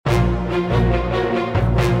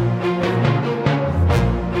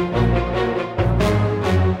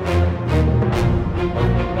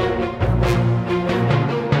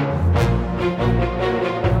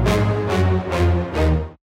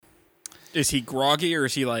Is he groggy or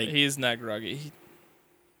is he like... He's not groggy.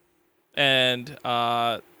 And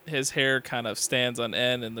his hair kind of stands on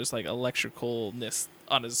end, and there's like electricalness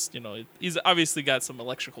on his, he's obviously got some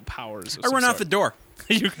electrical powers. I run out the door.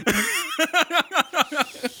 Okay.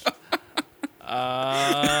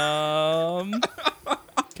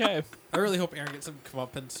 I really hope Aaron gets some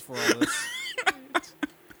comeuppance for all this.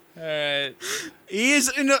 All right.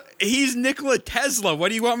 He's Nikola Tesla. What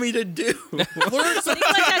do you want me to do? Learn some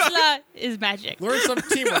Nikola Tesla is magic. Learn some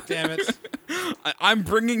teamwork, damn it. I'm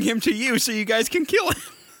bringing him to you so you guys can kill him.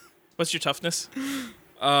 What's your toughness?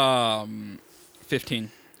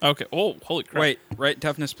 15. Okay. Oh, holy crap. Wait, right?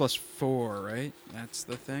 Toughness plus 4, right? That's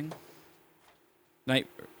the thing.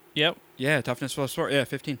 Yep. Yeah, toughness plus 4. Yeah,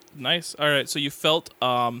 15. Nice. All right. So you felt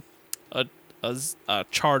a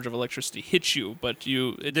charge of electricity hit you, but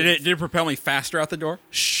Did it propel me faster out the door?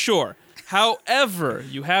 Sure. However,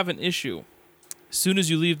 you have an issue. As soon as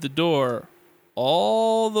you leave the door,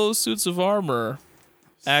 all those suits of armor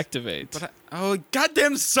activate. Oh,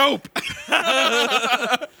 goddamn soap!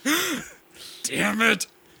 Damn it.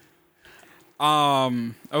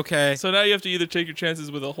 Okay. So now you have to either take your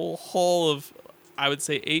chances with a whole haul of, I would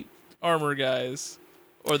say, 8 armor guys,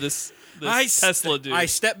 or this Tesla dude. I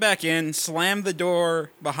step back in, slam the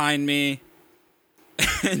door behind me,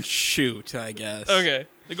 and shoot, I guess. Okay.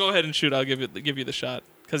 Go ahead and shoot. I'll give you the shot.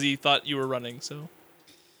 Because he thought you were running, so.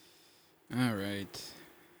 All right.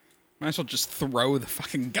 Might as well just throw the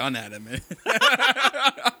fucking gun at him.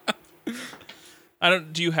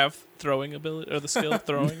 Do you have throwing ability, or the skill of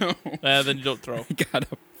throwing? No. Then you don't throw. I got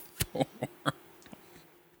a 4.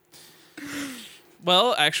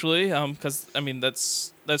 Well, actually, because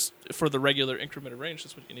that's for the regular increment of range.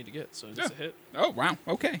 That's what you need to get. So it's a hit. Oh, wow.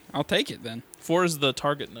 Okay. I'll take it then. 4 is the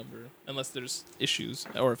target number, unless there's issues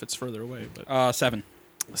or if it's further away. But 7.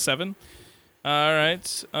 7. All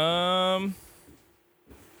right.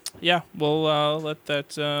 Yeah, we'll let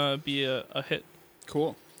that be a hit.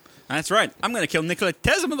 Cool. That's right. I'm gonna kill Nikola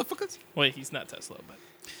Tesla, motherfuckers. Wait, he's not Tesla, but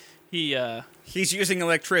he's using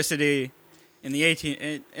electricity. In the late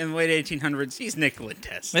 1800s, he's Nikola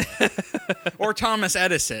Tesla. Or Thomas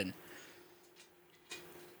Edison.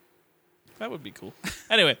 That would be cool.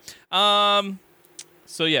 Anyway,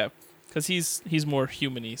 so yeah, because he's more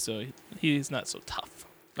human-y, so he's not so tough.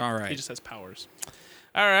 All right. He just has powers.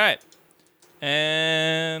 All right.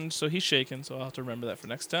 And so he's shaken, so I'll have to remember that for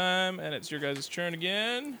next time. And it's your guys' turn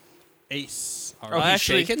again. Ace. All Oh, right. he's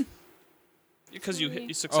shaken? Because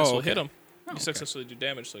you successfully okay. hit him. Oh, You okay. successfully do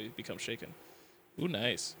damage, so you become shaken. Ooh,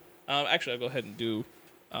 nice. Actually, I'll go ahead and do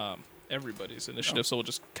everybody's initiative, so we'll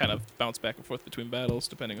just kind of bounce back and forth between battles,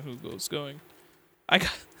 depending on who goes going. I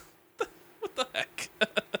got... What the heck?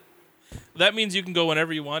 That means you can go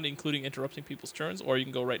whenever you want, including interrupting people's turns, or you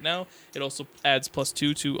can go right now. It also adds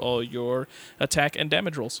 +2 to all your attack and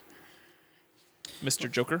damage rolls.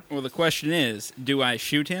 Mr. Joker. Well, the question is, do I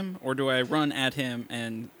shoot him, or do I run at him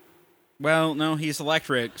and... Well, no, he's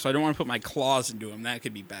electric, so I don't want to pput my claws into him. That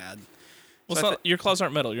could be bad. Well, So your claws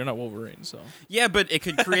aren't metal. You're not Wolverine, so... Yeah, but it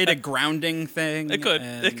could create a grounding thing. It could.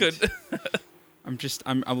 It could.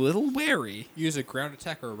 I'm a little wary. Use a ground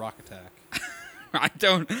attack or a rock attack. I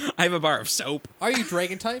have a bar of soap. Are you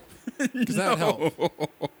dragon type? Because that would help.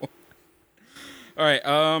 All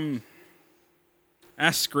right,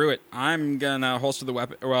 screw it. I'm gonna holster the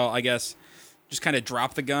weapon. Well, I guess just kind of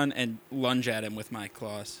drop the gun and lunge at him with my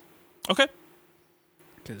claws. Okay.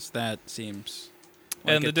 Because that seems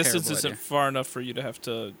like And a the distance terrible isn't idea. far enough for you to have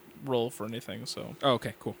to roll for anything, so Oh,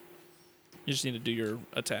 okay, cool. you just need to do your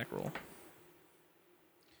attack roll.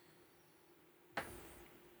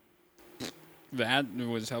 That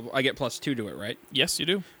was helpful. I get +2 to it, right? Yes, you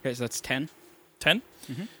do. Okay, so that's 10. 10?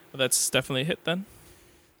 Mhm. Well, that's definitely a hit then.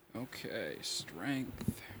 Okay,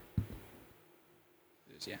 strength.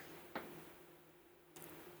 Yeah.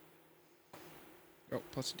 Oh,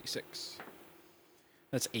 plus a d6.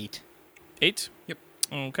 That's 8. 8? Yep.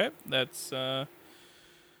 Okay, that's... you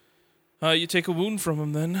take a wound from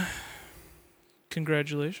him then.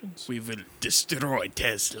 Congratulations. We will destroy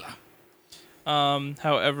Tesla.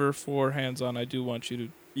 However, for hands-on, I do want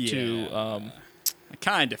you to I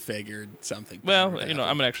kind of figured something. well, bad would I'm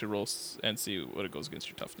happen. gonna actually roll and see what it goes against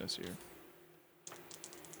your toughness here,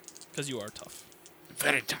 because you are tough.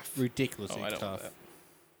 Very tough. Ridiculously Oh, I don't want tough.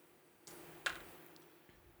 that.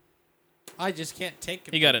 I just can't take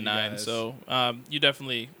it. You got a from 9, guys. so you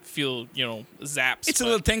definitely feel zaps. It's a but-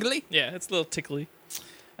 little tingly. yeah, it's a little tickly.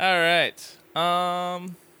 All right.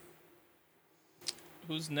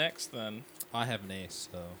 Who's next then? I have an ace,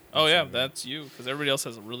 so. Oh yeah, that's you, because everybody else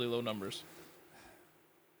has really low numbers.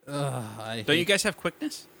 Don't you guys have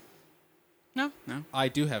quickness? No. No. I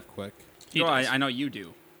do have quick. He Oh, does. I know you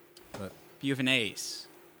do. But You have an ace.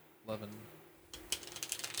 11.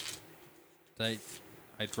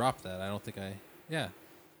 I dropped that. I don't think I. Yeah.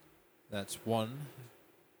 That's 1.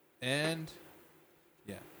 And.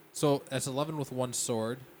 Yeah. So that's 11 with 1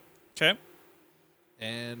 sword. Okay.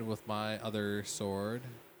 And with my other sword.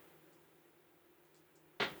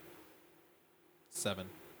 7.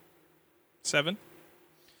 7.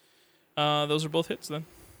 Those are both hits then.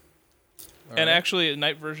 All And right. actually,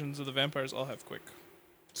 night versions of the vampires all have quick,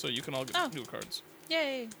 so you can all get Oh. new cards.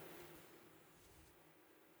 Yay.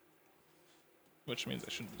 Which means I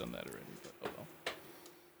shouldn't have done that already, but oh well.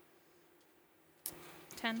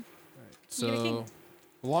 10. All right. You get a king.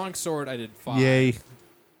 So, long sword, I did 5. Yay.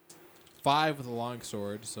 5 with a long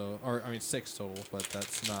sword, so. Or, I mean, 6 total, but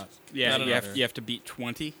that's not. Yeah, No, you no, have no. you have to beat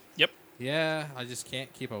 20. Yeah, I just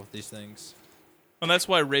can't keep up with these things. And that's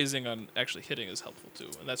why raising on actually hitting is helpful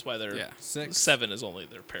too, and that's why their Yeah. 6. 7 is only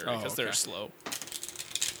their parry Oh, because they're okay. slow.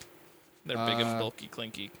 They're big and bulky,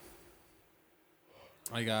 clinky.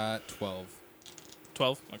 I got 12.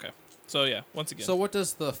 12. Okay. So yeah, once again, So what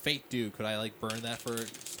does the fate do? Could I like burn that for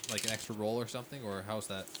like an extra roll or something, or how's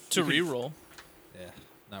that? to re-roll. Yeah,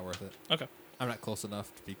 not worth it. Okay. I'm not close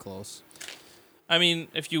enough to be close. I mean,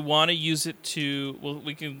 if you want to use it to, well,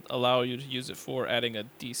 we can allow you to use it for adding a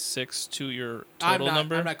d6 to your total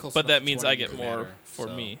number. I'm not close but enough that to means 20 I get to more matter, for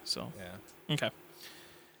so, me. So Yeah. okay.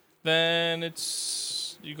 Then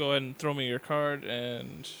it's you go ahead and throw me your card,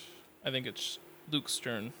 and I think it's Luke's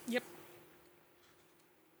turn. Yep.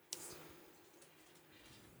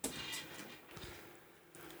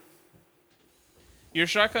 Your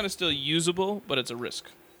shotgun is still usable, but it's a risk.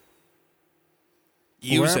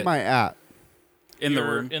 Use Where it am I at? in the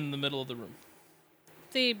You're room. in the middle of the room.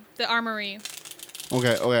 The armory.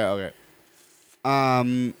 Okay.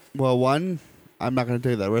 Well, one, I'm not going to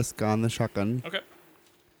take that risk on the shotgun. Okay.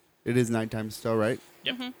 It is nighttime still, right?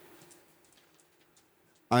 Yep. Mhm.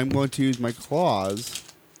 I'm going to use my claws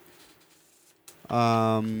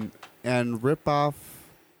and rip off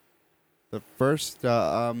the first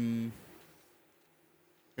I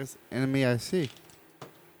guess enemy I see.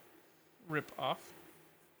 Rip off.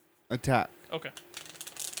 Attack. Okay.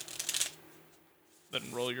 Then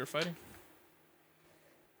roll your fighting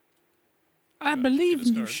I believe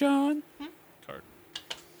in you, discard. Sean. card.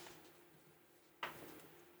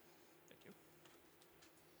 Thank you.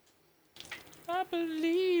 I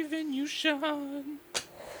believe in you, Sean.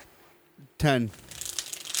 10.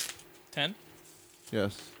 10.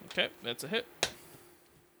 Yes. Okay, that's a hit.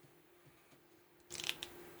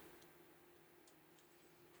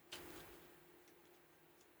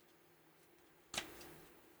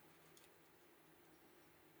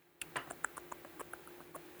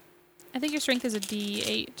 I think your strength is a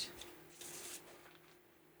D8.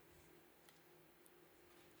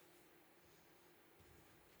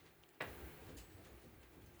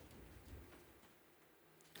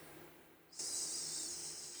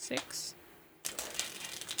 Six.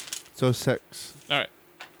 So 6. All right.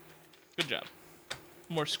 Good job.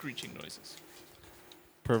 More screeching noises.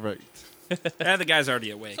 Perfect. Yeah, the guy's already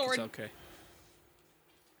awake. Sword. It's okay.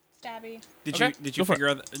 Stabby. Did Okay, you go for it. figure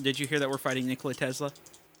out? Did you hear that we're fighting Nikola Tesla?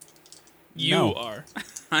 You No. are.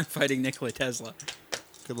 I'm fighting Nikola Tesla.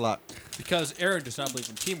 Good luck. Because Aaron does not believe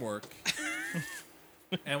in teamwork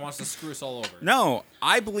and wants to screw us all over. No,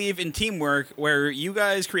 I believe in teamwork where you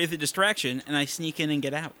guys create the distraction and I sneak in and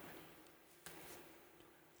get out.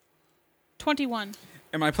 21.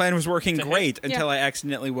 And my plan was working To hit. great Yeah. until I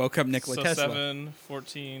accidentally woke up Nikola So Tesla. 7,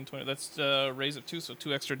 14, 20. That's raise of 2, so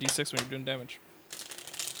 2 extra d6 when you're doing damage.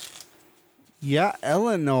 Yeah,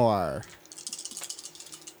 Eleanor.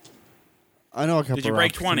 I know I kept Did you her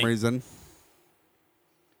break off for 20? some reason.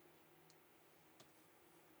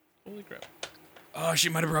 Holy crap. Oh, she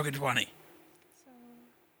might have broken 20. So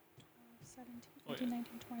 17, Oh, 18, yeah.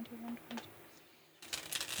 19, 20, 21, 22.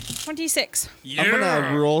 26. I'm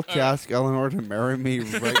gonna roll to ask Eleanor to marry me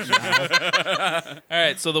right now. All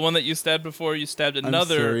right, so the one that you stabbed before, you stabbed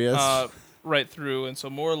another serious. right through, and so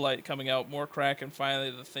more light coming out, more crack, and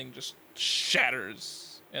finally the thing just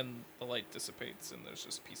shatters, and the light dissipates, and there's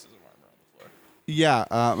just pieces of armor on the floor.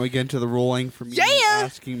 Yeah, again to the rolling for me Yeah!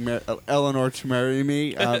 asking Eleanor to marry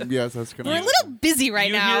me. Yes, that's gonna. We're a be little busy right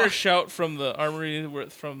you now. hear a shout from the armory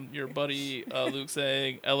from your buddy Luke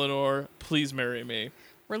saying, "Eleanor, please marry me."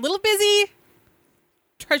 We're a little busy.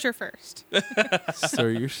 Treasure first. So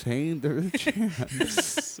you're saying there's a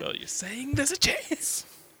chance? So you're saying there's a chance?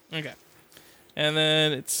 Okay. And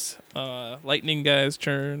then it's Lightning Guy's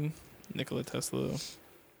turn. Nikola Tesla.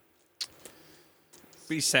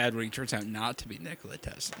 Be sad when he turns out not to be Nikola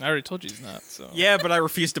Tesla. I already told you he's not. So Yeah, but I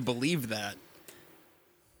refuse to believe that.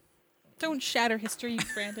 Don't shatter history,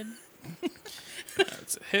 Brandon.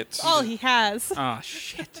 That's a hit. That's all he has. Oh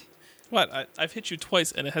shit. What? I've hit you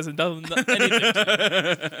twice and it hasn't done anything.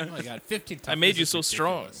 To Oh my god, 15 I made you toughness is so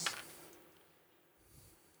strong. ridiculous.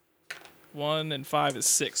 me. 1 and 5 is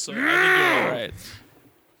 6. So I think you're all right.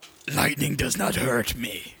 Lightning does not hurt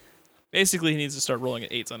me. Basically, he needs to start rolling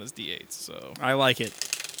at 8s on his d8s. So I like it.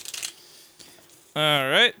 all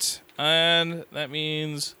right, and that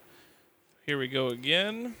means here we go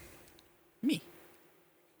again. Me.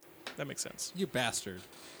 That makes sense. You bastard.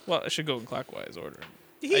 Well, I should go in clockwise order.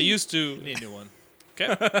 I used to. Need a new one. Okay.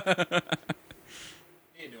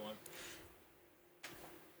 Need a new one.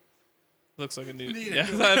 Looks like a new. Yeah, I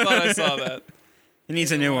thought I saw that. He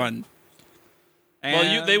needs a new one.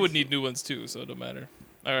 Well, they And- would need new ones too, so it don't matter.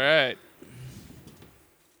 All right.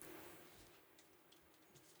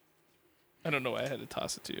 I don't know why I had to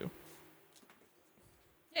toss it to you.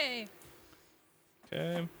 Yay.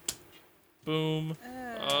 Okay. Boom.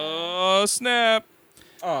 Oh, snap.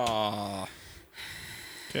 Aw.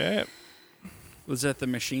 Okay. Was that the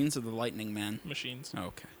machines or the Lightning Man? Machines. Oh,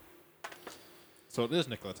 okay. So it is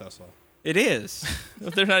Nikola Tesla. It is.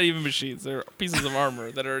 They're not even machines. They're pieces of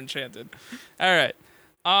armor that are enchanted. All right.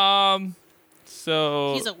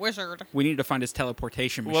 So He's a wizard. We need to find his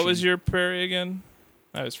teleportation machine. what was your parry again?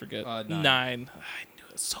 I always forget. 9. 9. I knew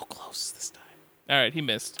it was so close this time. All right, he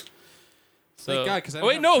missed. So, Thank God, 'cause I oh don't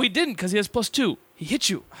wait, have- no, he didn't because he has +2. He hit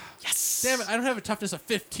you. Yes. Damn it, I don't have a toughness of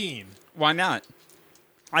 15. Why not?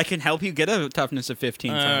 I can help you get a toughness of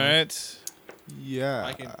 15. All from him. right. Yeah.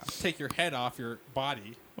 I can take your head off your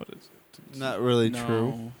body. What is it? Not really No,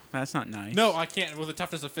 true. that's not nice. No, I can't. With a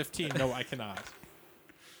toughness of 15, no, I cannot.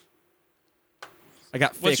 I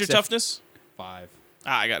got What's your fixed. toughness? 5.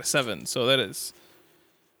 I got a 7. So that is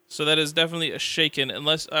definitely a shaken.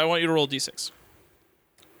 Unless I want you to roll d6.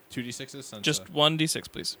 2d6s? Since, Just 1d6,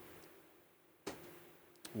 please.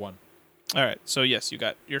 1. All right. So yes,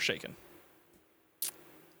 you're shaken.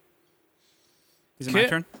 Is it my Okay.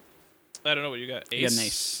 turn? I don't know what you got. You got an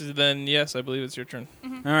ace. Then yes, I believe it's your turn.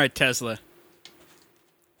 All right, Tesla.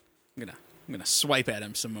 I'm gonna swipe at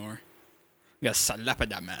him some more. I'm gonna slap at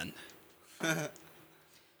that man.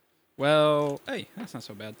 Well, hey, that's not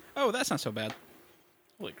so bad. Oh, that's not so bad.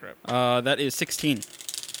 Holy crap! That is 16.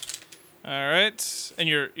 All right, and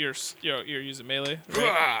you're using melee.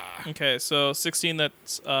 Right? Okay, so 16.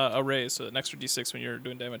 That's a raise, so an extra d6 when you're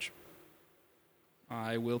doing damage.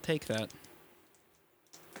 I will take that.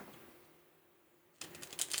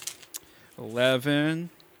 11,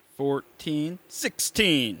 14,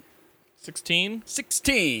 16. 16.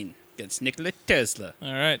 16 against Nikola Tesla.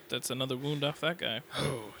 All right, that's another wound off that guy.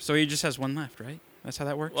 So he just has one left, right? That's how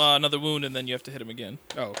that works? Well, another wound, and then you have to hit him again.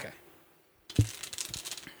 Oh, okay.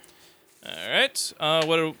 All right.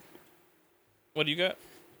 What do you got?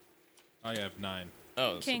 I have 9.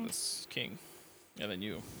 Oh, King. so this King, and then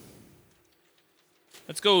you.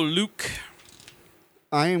 Let's go, Luke.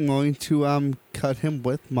 I am going to cut him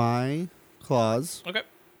with my claws. Okay.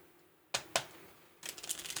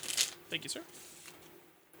 Thank you, sir.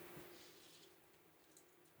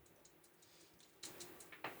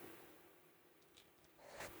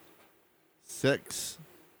 Six.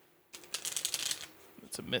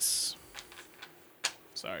 It's a miss.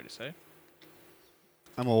 Sorry to say.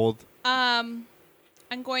 I'm old. I'm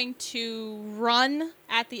going to run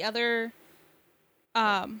at the other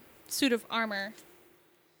suit of armor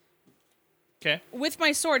Okay. with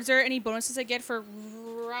my sword. Is there any bonuses I get for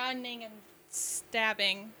running and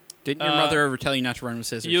stabbing? Didn't your mother ever tell you not to run with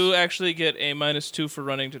scissors? You actually get a -2 for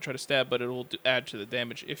running to try to stab, but it will add to the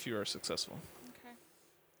damage if you are successful. Okay.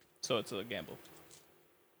 So it's a gamble.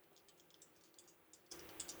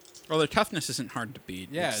 Well, their toughness isn't hard to beat.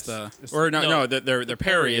 Yeah, It's the it's- or no, no. no, their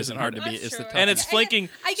parry isn't hard to That's beat. It's the true. toughness. And it's flanking.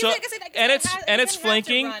 I guess so I guess I and it's have- I and guess it's I have to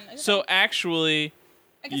flanking. run. I guess So I- actually,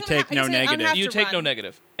 I guess You I'm take ha- I no guess I'm negative. have you to take no run.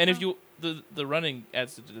 negative. And if Oh. you the running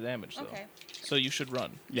adds to the damage though. Okay. So you should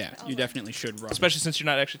run, Yeah, I'll you run. definitely should run. especially since you're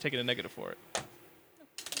not actually taking a negative for it.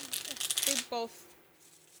 They both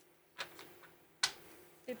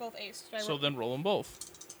aced. Should I So roll? then roll them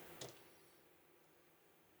both.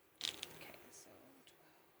 Okay, so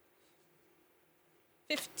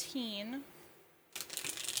 15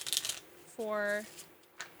 for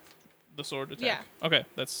The sword attack. Yeah. Okay,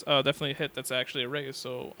 that's definitely a hit. That's actually a raise.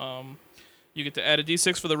 So you get to add a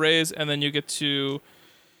d6 for the raise, and then you get to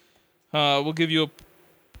we'll give you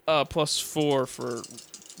a +4 for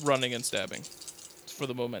running and stabbing. for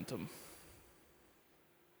the momentum.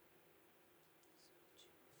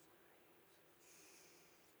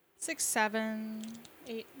 Six, 7,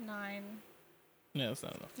 8, 9. Yeah, that's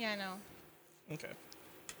not enough. Yeah, I know. Okay.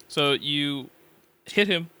 So you hit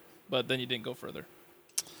him, but then you didn't go further.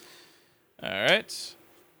 All right.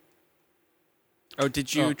 Oh,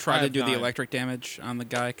 did you Oh, I try to have do the 9. electric damage on the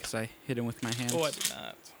guy? Because I hit him with my hands. Oh, I did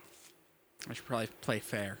not. I should probably play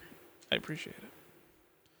fair. I appreciate it.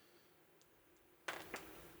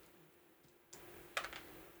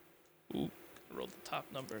 Ooh, I rolled the top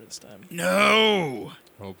number this time. No.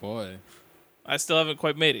 Oh boy. I still haven't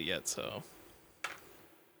quite made it yet, so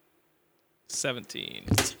 17.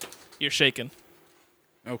 You're shaken.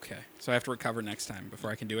 Okay, so I have to recover next time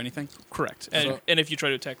before I can do anything. Correct. So- And if you try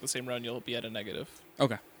to attack the same round, you'll be at a negative.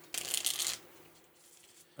 Okay.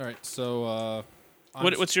 All right. So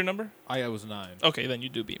What's your number? I was 9. Okay, then you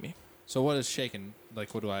do beat me. So what is shaken?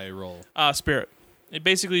 Like, what do I roll? Spirit. It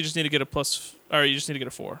basically you just need to get a plus, or you just need to get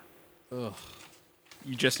a 4, Ugh.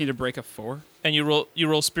 You just need to break a 4. and you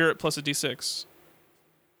roll spirit plus a d6.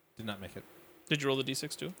 Did not make it. Did you roll the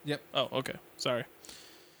d6 too? Yep. Oh, okay. Sorry.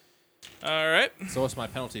 All right. So what's my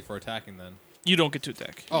penalty for attacking then? You don't get to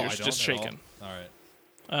attack. Oh, You're I don't just at all? shaken. All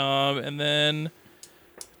right. And then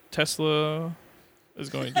Tesla is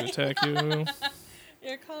going to attack you.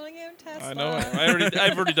 You're calling him Tesla. I know.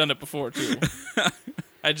 I've already done it before too.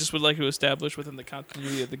 I just would like to establish within the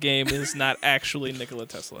continuity of the game it is not actually Nikola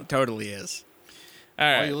Tesla. Totally is. All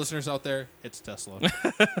All right. you listeners out there, it's Tesla.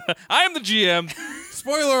 I am the GM.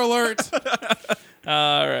 Spoiler alert!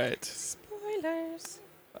 All right. Spoilers.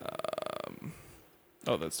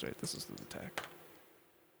 Oh, that's right. This is the attack.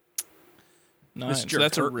 9. Mr. So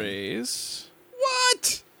that's a Curtin. raise.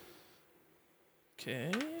 What?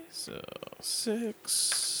 Okay. So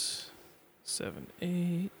 6, 7,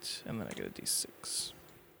 8, and then I get a d6.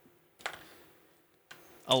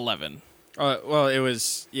 11. Well, it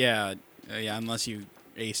was yeah. Unless you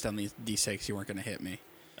aced on the d6, you weren't going to hit me.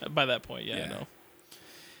 By that point, yeah, I Yeah. know.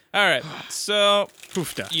 All right. So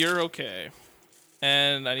Poofda. you're okay.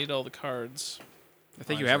 And I need all the cards. I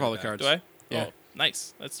think you Mine's have all the already cards. Do I? Yeah. Oh,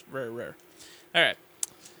 nice. That's rare. All right.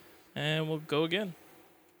 And we'll go again.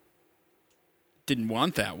 Didn't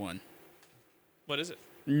want that one. What is it?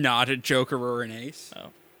 Not a joker or an ace. Oh.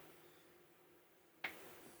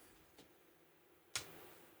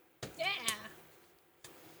 Yeah.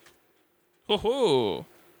 Ho-ho.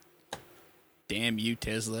 Damn you,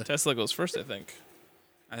 Tesla. Tesla goes first, I think.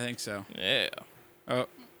 I think so. Yeah. Oh.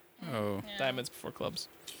 Yeah. Diamonds before clubs.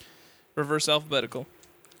 Reverse alphabetical.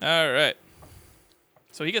 All right.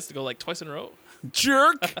 So he gets to go like twice in a row.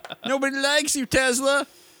 Jerk! Nobody likes you, Tesla.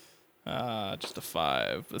 Just a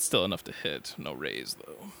 5. That's still enough to hit. No raise,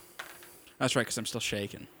 though. That's right, because I'm still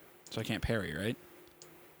shaking. So I can't parry, right?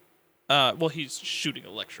 Well, he's shooting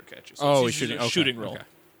electric at you. So Oh, it's he's shooting. a Okay, shooting roll. okay.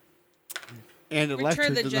 And Return electric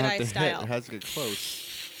the doesn't have Jedi to style. hit. It has to get close.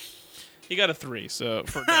 He got a 3, so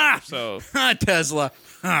for damage, so Ha, Tesla.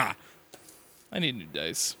 Ha. I need new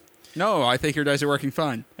dice. No, I think your dice are working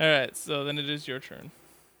fine. All right, so then it is your turn.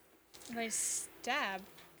 If I stab,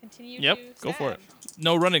 continue Yep, to stab. go for it.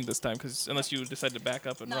 No running this time, because unless you decide to back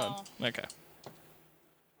up and run. No. Okay.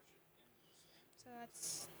 So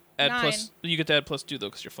that's Add 9. plus. You get to add +2 though,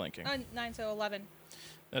 because you're flanking. 9, so 11.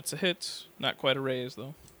 That's a hit. Not quite a raise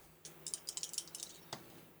though.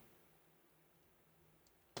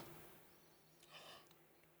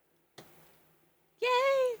 Yay!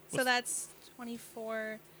 So What's- that's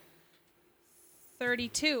 24,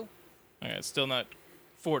 32. Okay, it's still not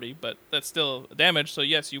 40, but that's still damage. So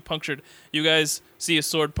yes, you punctured. You guys see a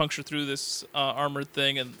sword puncture through this armored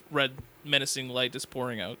thing, and red menacing light is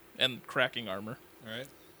pouring out and cracking armor. All right.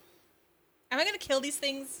 Am I going to kill these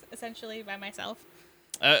things essentially by myself?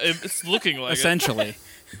 It's looking like it. Essentially.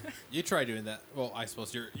 You try doing that. Well, I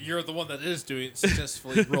suppose you're the one that is doing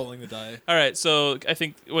successfully rolling the die. All right, so I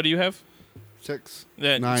think what do you have? 6.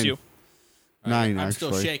 Then it's 9. you. All 9, I'm still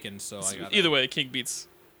actually. shaking, so I got Either way, king beats.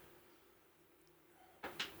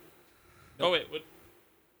 Nope. Oh wait, what?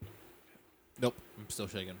 Nope, I'm still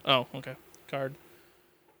shaking. Oh, okay. Card.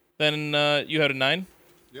 Then you had a 9.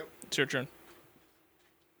 Yep. It's your turn.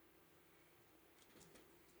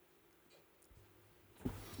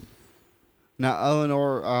 Now,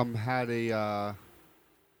 Eleanor had a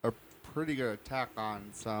pretty good attack on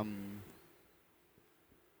some.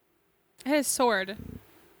 I had a sword.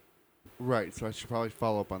 Right, so I should probably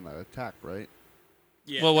follow up on that attack, right?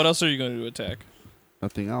 Yeah. Well, what else are you going to do attack?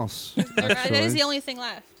 Nothing else. That is actually. the only thing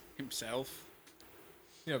left. Himself.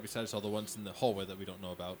 You know, besides all the ones in the hallway that we don't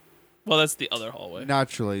know about. Well, that's the other hallway.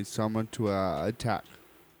 Naturally, so I'm going to attack.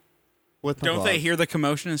 With my Don't they glove. hear the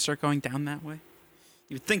commotion and start going down that way?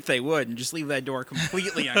 You'd think they would, and just leave that door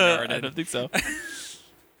completely I unguarded. don't think so. It's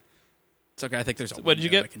okay. I think there's a What did you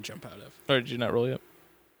window get? I can jump out of. Or did you not roll yet?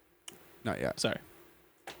 Not yet. Sorry.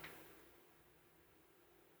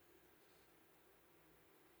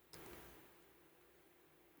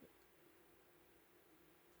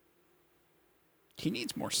 He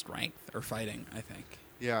needs more strength or fighting, I think.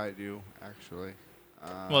 Yeah, I do actually.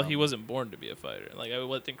 Well, he wasn't born to be a fighter. Like, I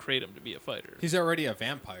didn't create him to be a fighter. He's already a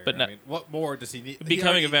vampire. But I not- mean, what more does he need? He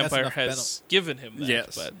Becoming a already has vampire enough has given him that.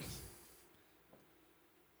 Yes. But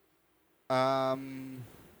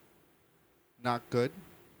Not good.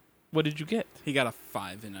 what did you get? He got a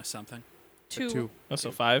 5 in a something. Two. Oh, so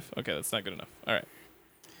 5? Okay, that's not good enough. All right.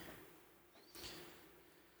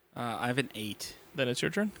 I have an 8. Then it's your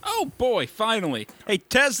turn? Oh boy, finally! Hey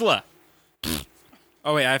Tesla.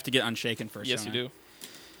 Oh wait, I have to get unshaken first. Yes, you don't do.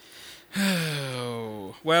 I?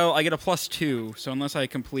 Oh well, I get a +2, so unless I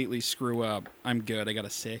completely screw up, I'm good. I got a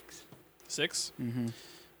 6. 6? Mm-hmm.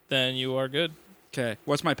 Then you are good. Okay,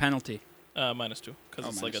 what's my penalty? -2, because Oh,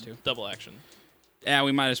 it's like a -2. double action. Yeah,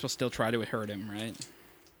 we might as well still try to hurt him, right?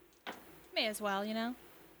 May as well, you know.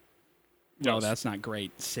 No, Yes. that's not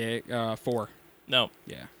great. 4. No,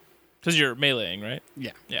 Yeah. because you're meleeing, right?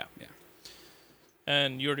 Yeah. Yeah. Yeah.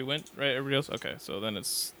 And you already went, right? Everybody else? Okay, so then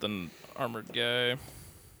it's the armored guy.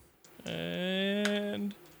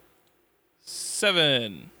 And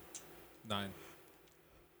 7. 9.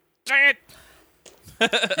 Dang it!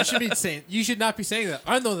 You should be saying. You should not be saying that.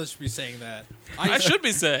 I'm the one that should be saying that. I should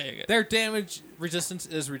be saying it. Their damage resistance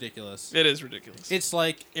is ridiculous. It is ridiculous. It's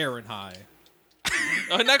like Aaron High.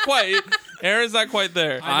 Oh, not quite. Aaron's not quite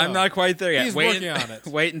there. I know. I'm not quite there yet. He's wait, working on it.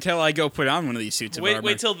 Wait until I go put on one of these suits of armor.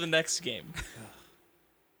 Wait till the next game.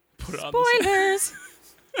 Put it on. Spoilers.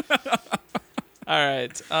 All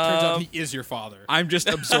right. Turns out he is your father. I'm just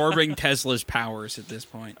absorbing Tesla's powers at this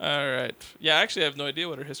point. All right. Yeah, actually, I have no idea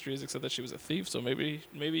what her history is, except that she was a thief. So maybe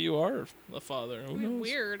you are a father. Who knows?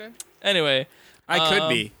 Weird. Anyway, I could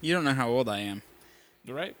be. You don't know how old I am.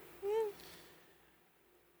 right?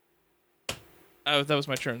 Oh, that was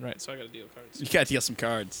my turn, right? So I got to deal cards. You gotta deal some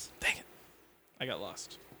cards. Dang it! I got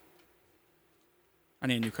lost. I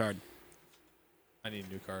need a new card. I need a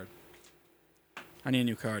new card. I need a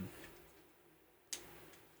new card.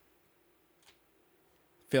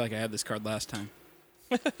 Feel like I had this card last time.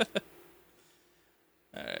 All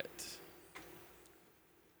right.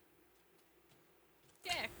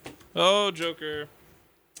 Yeah. Oh, Joker.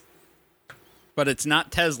 But it's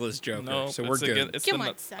not Tesla's Joker, No, so we're it's good. again, it's Come the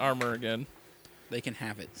on, son. armor again. They can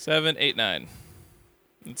have it. 7, 8, 9.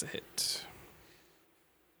 It's a hit.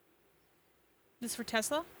 This for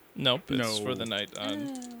Tesla? Nope, it's No. for the knight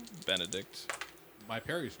on Benedict. My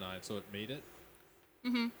parry's 9, so it made it.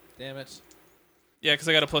 Mm-hmm. Damn it. Yeah, because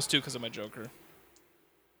I got a +2 because of my Joker.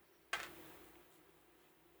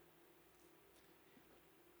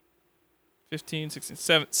 $15,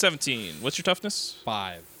 16, 17. What's your toughness?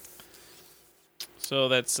 5. So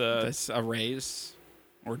that's That's a raise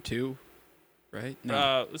or 2, right?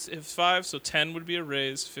 No. if 5, so 10 would be a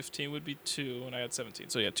raise, 15 would be 2, and I had 17.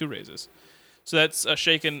 So yeah, 2 raises. So that's a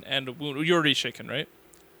shaken and a wound. You're already shaken, right?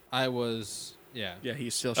 I was. Yeah. yeah,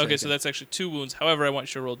 he's still Okay, so shaken. that's actually 2 wounds. However, I want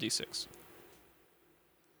you to roll d6.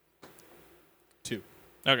 2.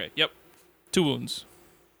 Okay, yep. 2 wounds.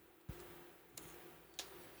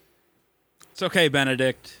 It's okay,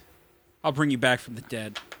 Benedict. I'll bring you back from the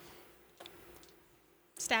dead.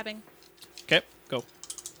 Stabbing. Okay, go.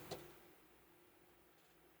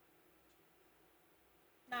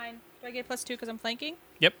 9. Do I get +2 because I'm flanking?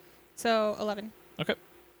 Yep. So 11. Okay.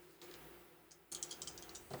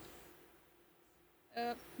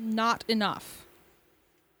 Not enough.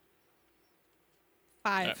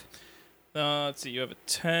 5. Alright. Let's see. You have a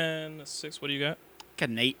 10, a 6. What do you got? Got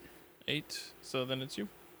an 8. 8. So then it's you.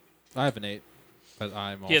 I have an 8, but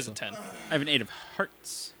I'm also. He has a 10. I have an 8 of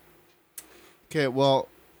hearts. Okay, well,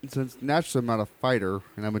 since naturally I'm not a fighter,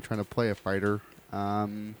 and I've been trying to play a fighter,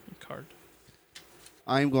 Card.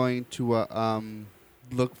 I'm going to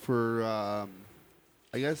look for, I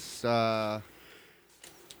guess, my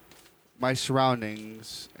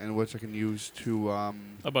surroundings, and which I can use to,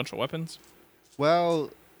 A bunch of weapons. well,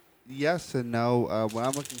 yes and no. What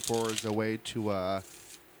I'm looking for is a way to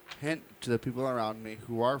hint to the people around me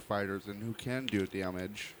who are fighters and who can do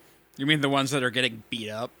damage. You mean the ones that are getting beat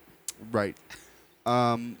up? Right.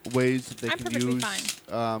 Ways that they I'm can perfectly use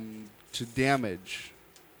to damage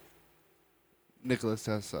Nicholas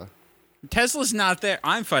Tesla. Tesla's not there.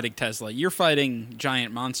 I'm fighting Tesla. You're fighting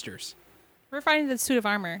giant monsters. We're fighting the suit of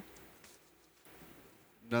armor.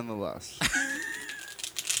 Nonetheless.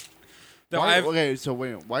 Though Why- I've- okay, so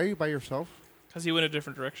wait, why are you by yourself? Because he went a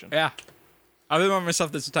different direction. Yeah. I've been by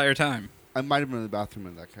myself this entire time. I might have been in the bathroom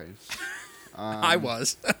in that case. I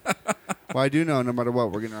was. Well, I do know no matter what,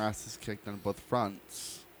 we're getting our asses kicked on both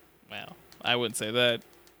fronts. Wow. I wouldn't say that.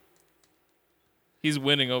 He's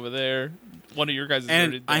winning over there. One of your guys is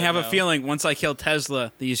already And I dead have a now. feeling once I kill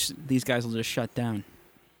Tesla, these guys will just shut down.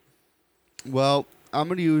 Well, I'm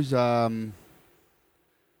gonna use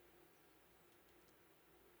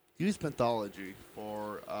mythology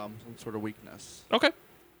for some sort of weakness. Okay.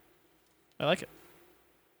 I like it.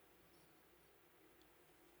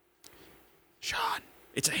 Sean,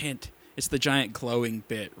 it's a hint. It's the giant glowing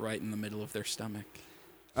bit right in the middle of their stomach.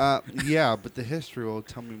 Yeah, but the history will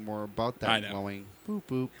tell me more about that I know. glowing boop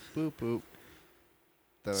boop boop boop.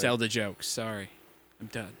 That I- Zelda jokes. Sorry. I'm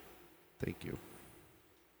done. Thank you.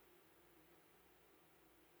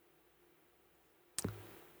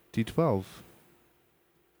 D12.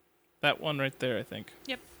 That one right there, I think.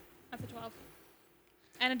 That's a 12.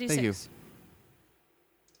 And a D6. Thank you.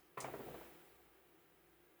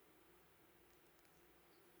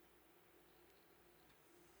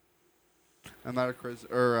 I'm out of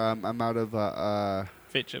I'm out of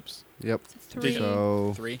Fate chips. Yep. Three.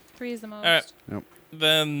 So 3. 3 is the most. All right.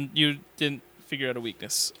 Then you didn't figure out a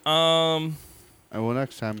weakness. I will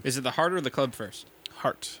next time. Is it the heart or the club first?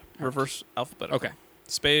 Heart. Reverse alphabetical. Okay.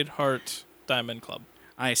 Spade, heart, diamond, club.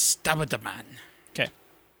 I stab at the man. 'Kay.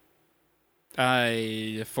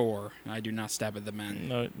 4. I do not stab at the man.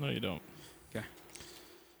 No, you don't. 'Kay.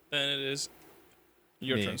 Then it is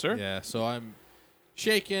your Me. turn, sir. Yeah, so I'm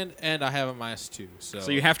shaken, and I have a -2.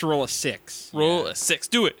 So you have to roll a 6. Roll Yeah. a 6.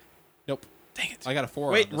 Do it. Nope. Dang it. I got a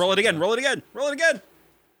 4. Wait, roll it again. Roll it again. Roll it again.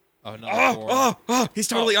 Oh, another 4. Oh, he's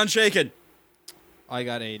totally unshaken. I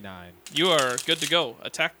got a 9. You are good to go.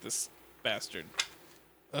 Attack this bastard.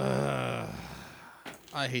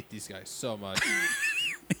 I hate these guys so much.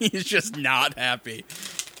 He's just not happy.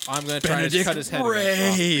 I'm gonna try to Benedict cut his head off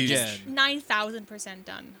raged. again. 9,000%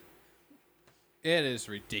 done. It is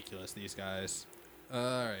ridiculous, these guys. All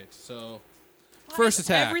right, so Why first does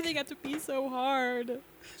attack. Everything had to be so hard.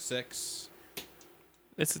 6,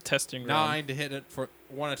 It's a testing 9 to hit it for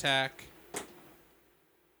 1 attack.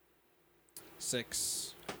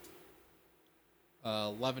 6,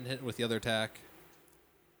 11 hit with the other attack.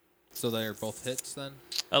 So they're both hits then.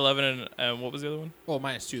 11 and what was the other one? Well,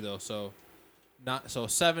 -2 though, so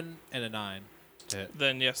 7 and a 9 to hit.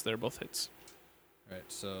 Then yes, they're both hits. All right,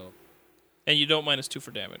 so And you don't -2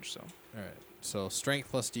 for damage, so. all right, so strength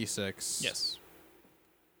plus D6. Yes.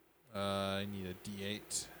 I need a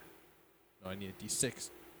D8. No, I need a D6.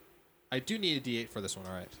 I do need a D8 for this one.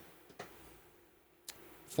 All right.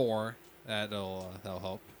 4. That'll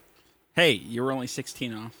help. Hey, you were only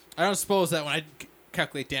 16 off. I don't suppose that when I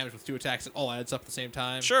calculate damage with 2 attacks, it all adds up at the same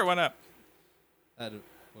time. Sure, why not? That would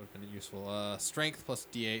have been useful. Strength plus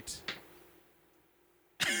D8.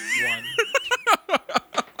 1.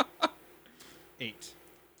 8.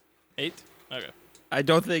 8? Okay. I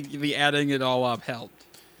don't think the adding it all up helped.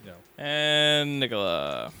 No. And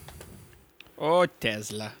Nicola. Oh,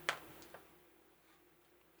 Tesla.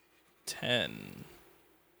 10.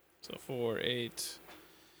 So 4, 8.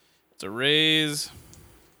 It's a raise.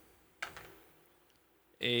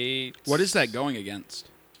 8. What is that going against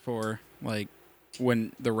for, like,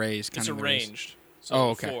 when the raise kind It's of arranged. So Oh,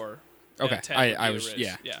 okay. 4. Okay, and 10 I would be a was- raise.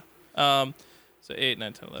 yeah. Yeah. So 8,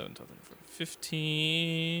 9, 10, 11, 12, 13, 14,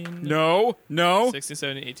 15. No. 16,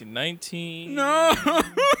 17, 18, 19. No.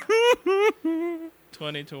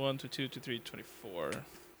 20, 21, 22, 23, 24.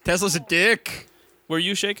 Tesla's a dick. Were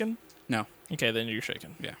you shaken? No. Okay, then you're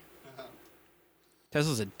shaken. Yeah.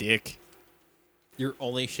 Tesla's a dick. You're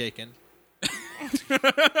only shaken.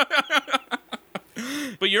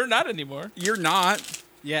 But you're not anymore. You're not.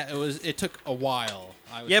 Yeah, it took a while.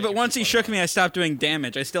 I was Yeah, but shaken once for he quite a shook while. me, I stopped doing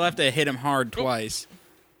damage. I still have to hit him hard twice.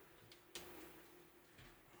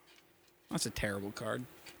 That's a terrible card.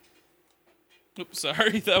 Oops,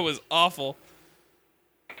 sorry. That was awful.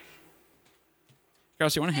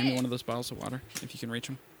 Carlos, you want to hand me one of those bottles of water if you can reach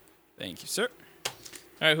them? Thank you, sir. All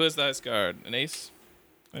right, who has the highest card? An ace?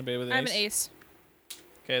 Anybody with an I ace? have an ace.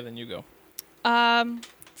 Okay, then you go. Um,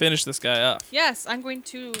 Finish this guy off. yes, I'm going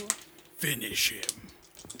to. Finish him.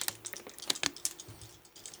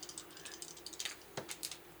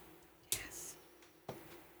 Yes.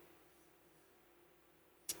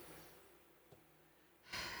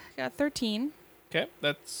 Got 13. Okay,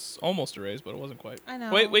 that's almost a raise, but it wasn't quite. I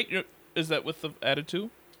know. Wait. Is that with the added 2?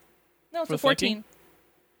 No, it's for a 14.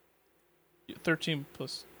 13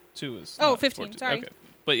 plus 2 is. Oh, not 15, 14. sorry. Okay.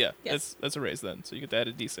 But yeah, Yes. that's a raise then. So you get to add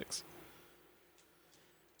a d6.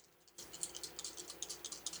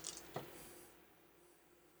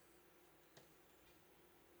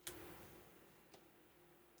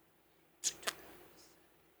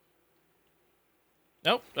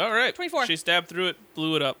 Nope. All right. 24. She stabbed through it,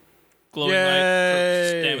 blew it up. Glowing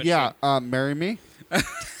Yay. light. Damage. Yeah, marry me.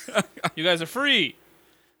 You guys are free.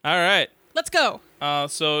 All right. Let's go.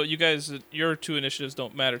 So you guys, your 2 initiatives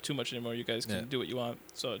don't matter too much anymore. You guys can Yeah. do what you want.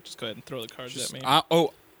 So just go ahead and throw the cards at me.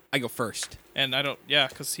 I go first. And I don't. Yeah,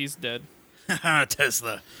 because he's dead.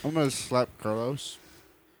 Tesla. I'm gonna slap Carlos.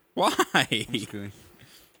 Why? Just kidding.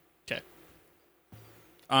 Okay.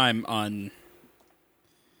 I'm on.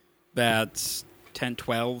 That's 10,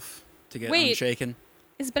 12 to get Wait. unshaken.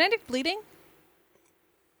 Is Benedict bleeding?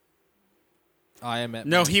 I am at.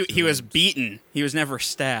 No, minus he 2 was wounds. beaten. He was never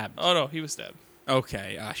stabbed. Oh no, he was stabbed.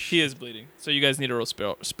 Okay. He is bleeding. So you guys need to roll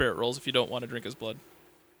spirit rolls if you don't want to drink his blood.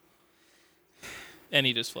 And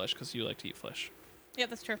eat his flesh because you like to eat flesh. Yeah,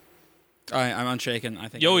 that's true. I'm unshaken. I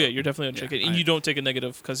think. Oh yeah, you're definitely unshaken, Yeah, and you don't take a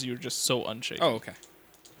negative because you're just so unshaken. Oh, okay.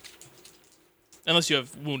 Unless you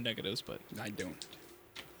have wound negatives, but I don't.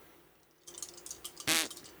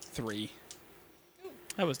 3.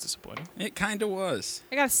 that was disappointing. It kind of was.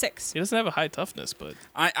 I got a 6. He doesn't have a high toughness, but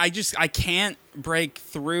I can't break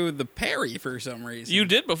through the parry for some reason. you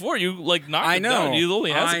did before. You like knocked I him know. down. He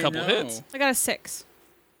only has I a couple know. hits. I got a 6.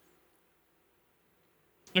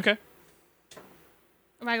 Okay,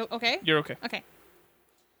 Am I okay? you're okay. Okay.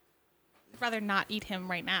 I'd rather not eat him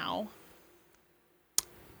right now.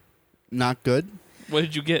 Not good. What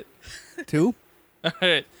did you get? 2. All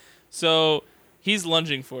right, so he's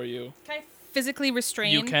lunging for you. Can I physically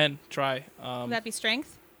restrain? You can try. Would that be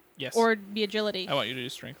strength? Yes. Or be agility? I want you to do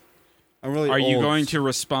strength. I'm really. Are you old. going to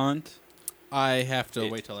respond? I have to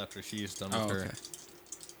wait till after she's done with Oh, her.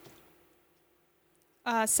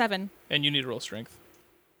 okay. 7. And you need to roll strength.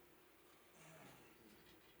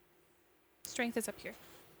 Strength is up here.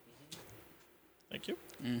 Thank you.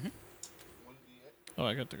 Mm-hmm. Oh,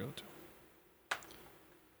 I got to go too.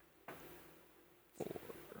 4.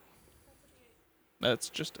 That's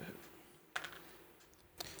just a hit.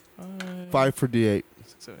 5 for D8.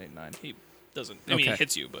 6, 7, 8, 9. He doesn't. I mean, he Okay.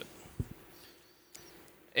 hits you, but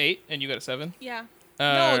 8, and you got a 7. Yeah. Uh,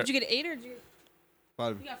 No, did you get 8 or did you?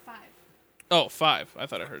 5. You got 5. Oh, 5. I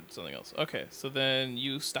thought I heard something else. Okay, so then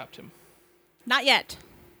you stopped him. Not yet.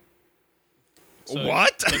 So,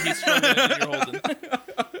 What? So he's struggling and you're holding.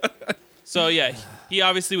 So yeah, he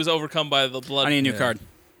obviously was overcome by the blood. I need a new Yeah. card.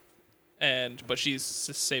 But she's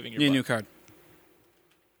saving your Need a butt. new card.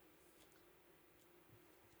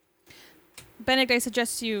 Benedict, I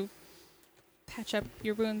suggest you patch up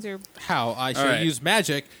your wounds or How I shall right. use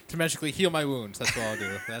magic to magically heal my wounds. That's what I'll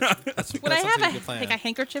do. That's would I that sounds like have good plan. like a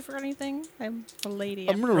handkerchief or anything? I'm a lady.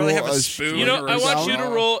 I'm gonna Really roll have a a spoon? You know, I want down. you to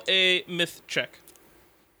roll a myth check.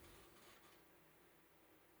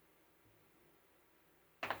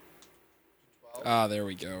 Ah, there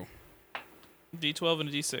we go. D12 and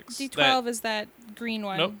a D6. D12 is that green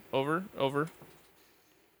one. Nope. Over.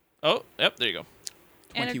 Oh, yep. There you go.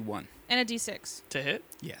 And a, 21. and a D6. To hit.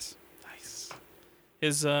 Yes. Nice.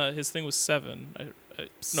 His thing was 7. No,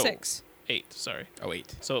 6. 8. Sorry. Oh,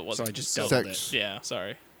 8. So it So wasn't. I just double. doubled 6. it. Yeah.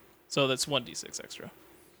 Sorry. So that's 1d6 extra.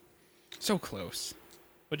 So close.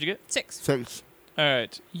 What'd you get? 6. 6. All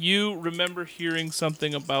right. You remember hearing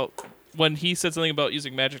something about when he said something about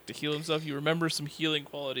using magic to heal himself. You remember some healing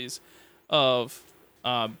qualities of,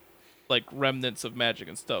 like remnants of magic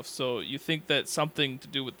and stuff. So you think that something to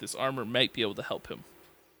do with this armor might be able to help him.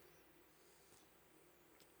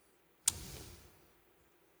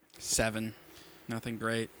 7. Nothing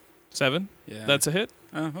great. 7. Yeah. That's a hit.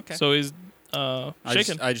 Oh, okay. So he's I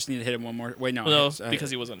shaken. just need to hit him one more. Wait, no. No, I-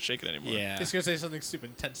 because he wasn't shaken anymore. Yeah. He's gonna say something stupid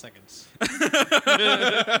in 10 seconds.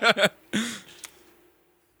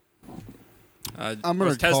 I'm gonna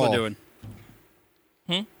what's Tesla call. doing?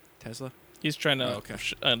 Hmm? Tesla? He's trying to Oh, okay.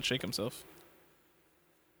 unshake himself.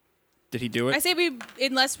 Did he do it? I say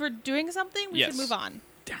unless we're doing something, we Yes. should move on.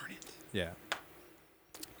 Darn it. Yeah.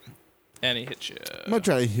 And he hit you. I'm gonna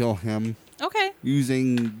try to heal him Okay.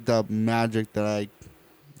 using the magic that I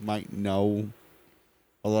might know,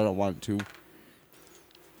 although I don't want to.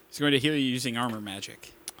 He's going to heal you using armor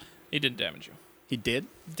magic. He didn't damage you. He did?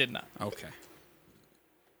 Did not. Okay.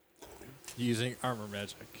 Using armor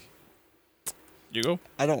magic. You go.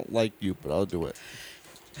 I don't like you, but I'll do it.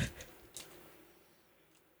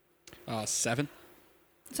 7.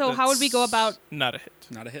 So how would we go about? Not a hit.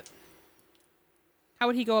 Not a hit. How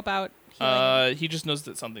would he go about healing? He just knows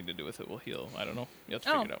that something to do with it will heal. I don't know. You have to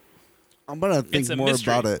Oh. figure it out. I'm gonna It's think a more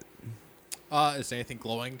mystery. about it. Is there anything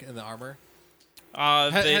glowing in the armor?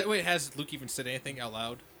 They, Has Luke even said anything out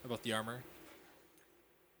loud about the armor?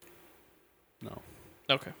 No.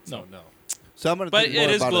 okay. So No. no. So I'm gonna. But think more it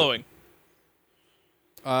is about glowing.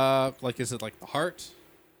 Like, is it like the heart?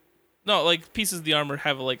 No, like pieces of the armor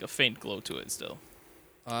have like a faint glow to it still.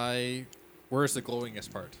 Where's the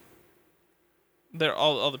glowingest part? They're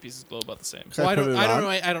all the pieces glow about the same. Can I put it on?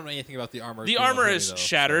 I don't know anything about the armor. The being armor okay, is though,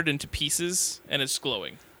 shattered into pieces and it's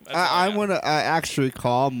glowing. That's all I got. want to actually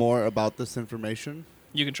call more about this information.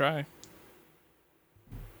 You can try.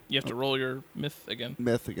 You have to roll your myth again.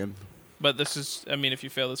 Myth again. But this is, I mean, if you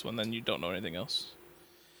fail this one, then you don't know anything else.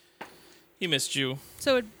 He missed you.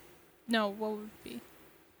 So, no, what would it be?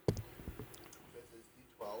 This is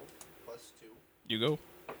D12 plus 2, You go.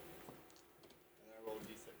 and I roll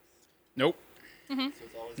D6. Nope. So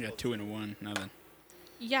it's always You got 2 and a 1. Nothing.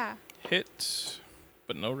 Yeah. Hit,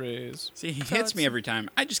 but no raise. See, he So hits me it's every time.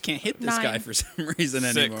 I just can't hit this guy 9. for some reason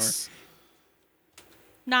anymore. 6.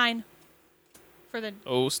 9. For the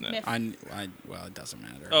Oh, snap. myth. Well, it doesn't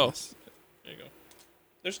matter. Oh. Yes. There you go.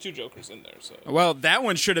 There's 2 jokers in there, so. Well, that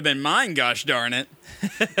one should have been mine, gosh darn it.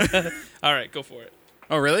 All right, go for it.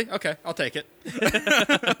 Oh, really? Okay, I'll take it.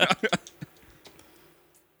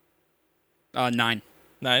 9.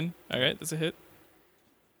 9. All right, that's a hit.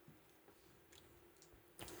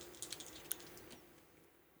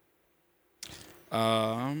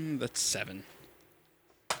 That's 7.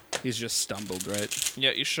 He's just stumbled, right?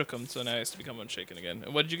 Yeah, you shook him, so now he has to become unshaken again.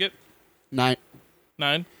 And what did you get? 9.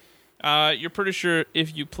 9. You're pretty sure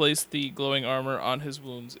if you place the glowing armor on his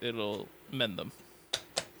wounds, it'll mend them.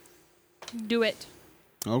 Do it.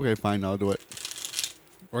 Okay, fine, I'll do it.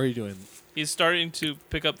 What are you doing? He's starting to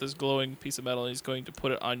pick up this glowing piece of metal, and he's going to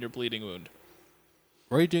put it on your bleeding wound.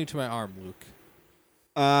 What are you doing to my arm, Luke?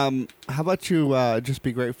 How about you just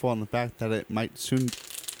be grateful on the fact that it might soon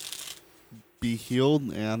be healed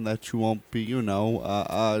and that you won't be,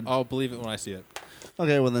 I'll believe it when I see it.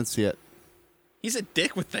 Okay, well then see it. He's a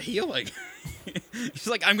dick with the healing. He's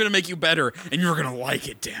like, I'm going to make you better, and you're going to like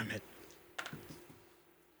it, damn it.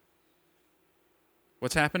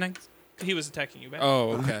 What's happening? He was attacking you back.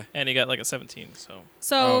 Oh, okay. And he got like a 17, so.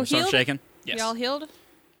 So, So I'm healed? shaking? Yes. Y'all healed?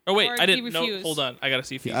 Oh, wait, Or I did he didn't. No, refuse? hold on. I got to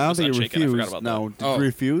see if he I don't was think you unshaken. I refused. forgot about No, that. did Oh. you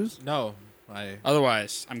refuse? No,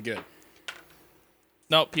 Otherwise, I'm good.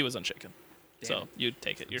 Nope, he was unshaken. Damn. So you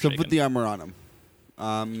take it. You're So shaken. put the armor on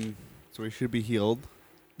him. So he should be healed.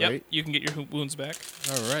 Yep, Right? you can get your wounds back.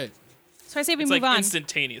 all right. So I say we It's move like on.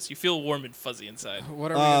 instantaneous. You feel warm and fuzzy inside.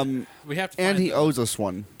 What are we? Gonna, we have to. And find he owes us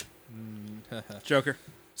one. Joker.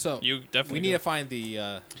 So You definitely we need do. to find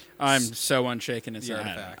the. I'm so unshaken. It's The not.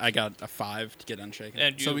 artifact. I got a 5 to get unshaken.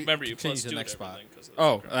 And you So we remember you continue plus to the 2 next to spot. everything 'cause of the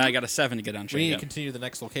Oh, secret. I got a 7 to get We need unshaken. to continue to the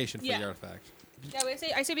next location for Yeah. the artifact. Yeah,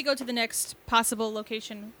 I say we go to the next possible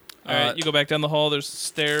location. All right, you go back down the hall. There's a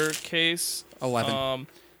staircase. 11.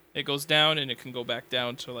 It goes down, and it can go back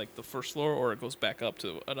down to like the first floor, or it goes back up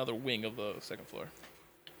to another wing of the second floor.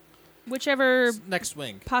 Whichever Next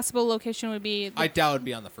wing. possible location would be. I doubt it'd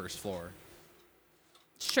be on the first floor.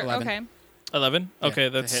 Sure. 11. Okay. 11. Yeah, Okay, a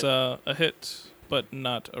that's hit. a hit, but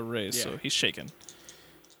not a raise. Yeah. So he's shaken.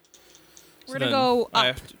 We're gonna go I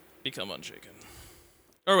up. have to become unshaken.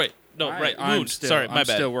 Or wait, no, right. I'm Wound. still, Sorry, my I'm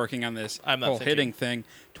bad. still working on this I'm not whole thinking. hitting thing.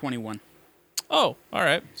 21. Oh, all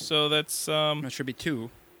right. So that's That should be 2.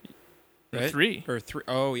 Right? 3. Or 3.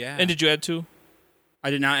 Oh, yeah. And did you add 2? I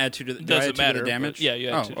did not add 2 to the, do I add Doesn't 2 matter. to the damage. But yeah, you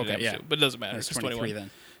add 2 to okay, damage yeah. too, but it doesn't matter. That's It's 23 21.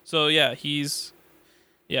 then. So yeah, he's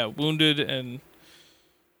wounded and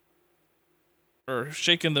or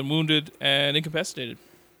shaken, then wounded and incapacitated.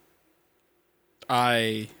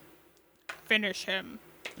 Finish him.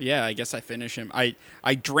 I guess I finish him.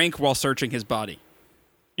 I drink while searching his body.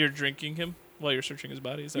 You're drinking him while you're searching his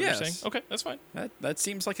body. Is that what you're Yes. saying? Okay, that's fine. That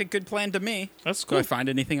seems like a good plan to me. That's Do cool. I find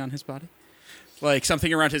anything on his body? Like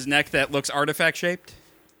something around his neck that looks artifact shaped?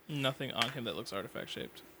 Nothing on him that looks artifact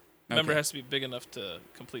shaped. Remember, Okay. it has to be big enough to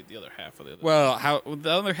complete the other half of the other. Well, how the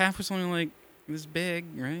other half was only like this big,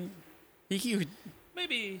 right? He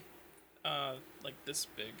maybe like this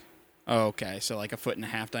big. Oh, okay. So like a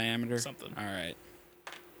 1.5 diameter. Something. All right.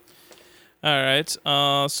 All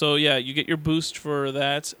right. So yeah, you get your boost for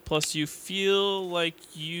that. Plus, you feel like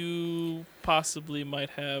you possibly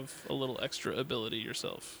might have a little extra ability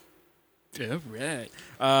yourself. All right.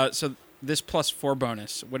 So this +4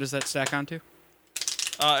 bonus. What does that stack onto?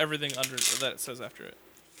 Everything under that it says after it: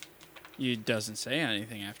 It doesn't say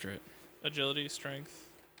anything after it. agility, strength.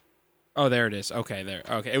 Oh, there it is. Okay, there.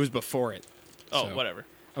 Okay, it was before it. Oh, So- whatever.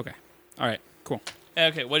 Okay. All right. Cool.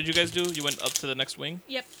 Okay, what did you guys do? You went up to the next wing.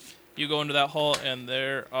 Yep. You go into that hall, and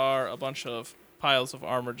there are a bunch of piles of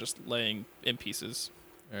armor just laying in pieces.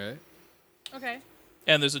 All right. Okay.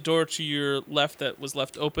 And there's a door to your left that was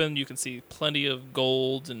left open. You can see plenty of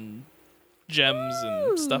gold and gems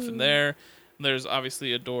and stuff in there. And there's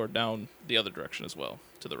obviously a door down the other direction as well,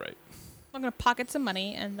 to the right. I'm gonna pocket some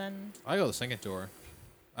money and then. I go the second door.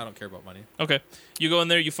 I don't care about money. Okay. You go in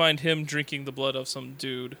there, you find him drinking the blood of some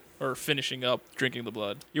dude, or finishing up drinking the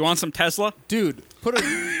blood. You want some Tesla? Dude, put a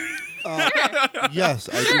Yes,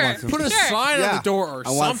 I do Sure. want some. put a Sure. sign on Yeah, the door or I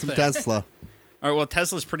something. want some Tesla. All right. Well,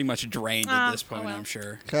 Tesla's pretty much drained at this Oh, point. well. I'm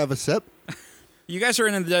sure. Can I have a sip? You guys are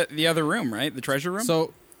in the other room, right? The treasure room.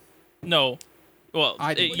 So No. Well,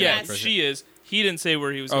 I didn't yeah, get it. she is. He didn't say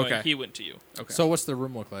where he was going. Okay. He went to you. okay. so what's the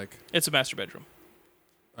room look like? It's a master bedroom.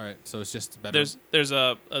 All right, so it's just better. There's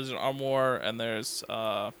an armoire and there's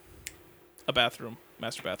a bathroom,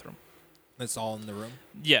 master bathroom. It's all in the room.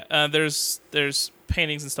 Yeah, there's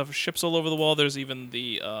paintings and stuff of ships all over the wall. There's even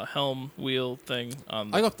the helm wheel thing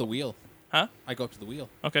on. I go up the wheel. Huh? I go up to the wheel.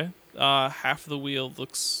 Okay. Half of the wheel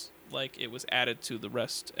looks like it was added to the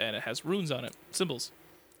rest, and it has runes on it, symbols.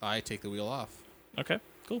 I take the wheel off. Okay,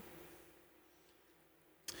 cool.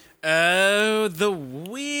 Oh, the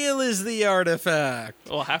wheel is the artifact.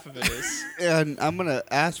 Well, half of it is. And I'm gonna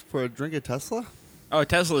ask for a drink of Tesla. Oh,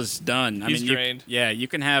 Tesla's done. He's I mean, drained. you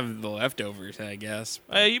can have the leftovers, I guess.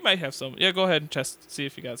 You might have some. Yeah, go ahead and see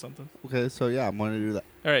if you got something. Okay, so yeah, I'm gonna do that.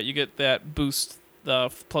 All right, you get that boost, the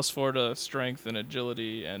 +4 to strength and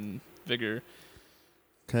agility and vigor.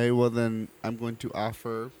 Okay, well then I'm going to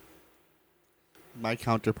offer my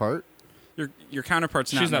counterpart. Your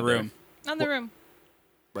counterpart's not She's in the not there. room. On the room.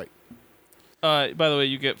 By the way,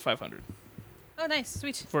 you get 500 Oh, nice.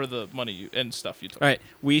 Sweet. for the money and stuff you took. All right,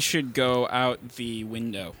 we should go out the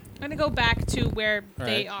window I'm going to go back to where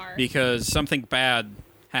they right. are. because something bad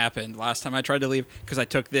happened last time I tried to leave because I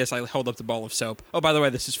took this. I held up the ball of soap. Oh, by the way,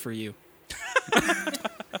 this is for you.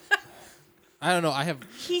 I don't know. I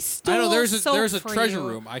Stole know there's soap a for treasure you.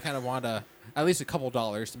 room. I kind of want to at least a couple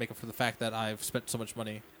dollars to make up for the fact that I've spent so much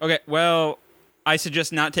money. Okay, well, I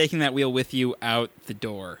suggest not taking that wheel with you out the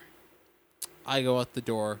door. I go out the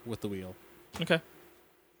door with the wheel, Okay.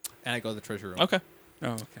 and I go to the treasure room. Okay. Oh,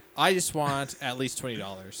 okay. I just want at least $20.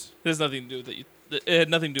 It has nothing to do with that. It had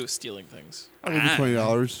nothing to do with stealing things. I'll give you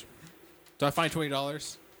 $20. Do I find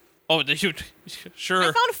 $20? Oh, sure.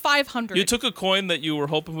 I found 500. You took a coin that you were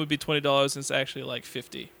hoping would be $20, and it's actually like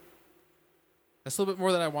 50. That's a little bit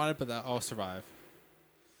more than I wanted, but I'll survive.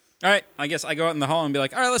 All right, I guess I go out in the hall and be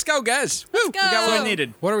like, all right, let's go, guys. Woo, we got what go. I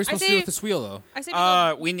needed. What are we supposed to do say- with this wheel, though? I said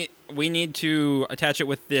to go- We need to attach it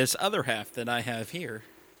with this other half that I have here.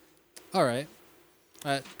 All right.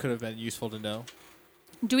 That could have been useful to know.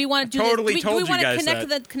 do we want to do totally this? Do told we you want to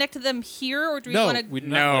guys connect to them here, or do we No, want to? we don't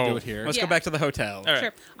No, want to do it here. Let's Yeah. go back to the hotel. All right.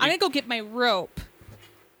 Sure. I'm gonna go get my rope.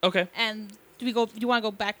 Okay. And do we go? Do you want to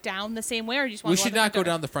go back down the same way, or do you just want? We to should not go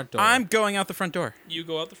down the front door. I'm going out the front door. You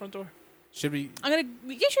go out the front door. Should we? I'm gonna.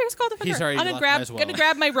 Yeah, sure. Let's go out the front He's door. already I'm gonna left, grab. might as well. Gonna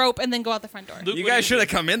grab my rope and then go out the front door. Luke, You what are guys should have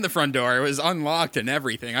doing? come in the front door. It was unlocked and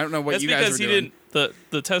everything. I don't know what That's you guys because were he doing.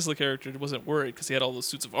 didn't. The Tesla character wasn't worried because he had all those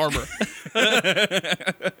suits of armor.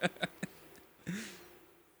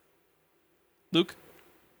 Luke,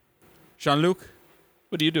 Jean-Luc?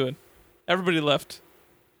 what are you doing? Everybody left.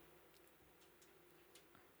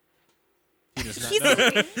 He does not He's, know.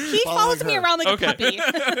 he follows Following me her. around like Okay. a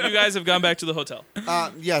puppy. You guys have gone back to the hotel.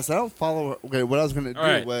 Yes, I don't follow. Okay, what I was gonna do All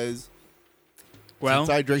right. was Well,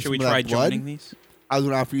 Since I drank should we some of try that blood? joining these? I was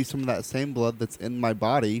gonna offer you some of that same blood that's in my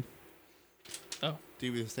body. Oh. To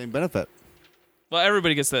give you the same benefit. Well,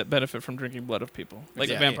 everybody gets that benefit from drinking blood of people, like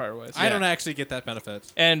Yeah. a vampire was. I don't actually get that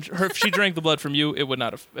benefit. And if she drank the blood from you, it would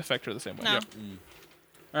not affect her the same way. No. Yep.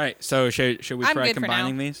 All right, so should we I'm try good for now.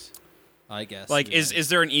 combining these? I guess. Like, Yeah. is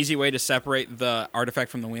there an easy way to separate the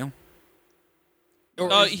artifact from the wheel?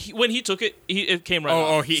 When he took it, it came right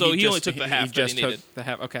off. he only just- took the half that just he took needed. the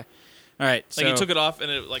half. Okay, all right. Like he so took it off,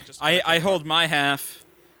 and it like just. I hold my half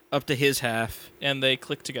up to his half, and they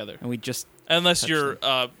click together. and we just. Unless Touch you're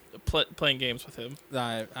playing games with him.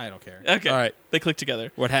 I don't care. Okay. All right. They click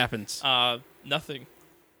together. What happens? Nothing.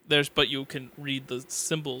 But you can read the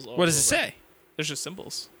symbols. All What does it over. say? There's just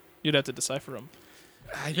symbols. You'd have to decipher them.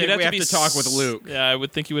 I You'd think we have be to talk with Luke. Yeah, I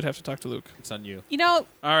would think you would have to talk to Luke. It's on you. You know,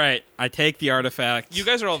 All right, I take the artifact. You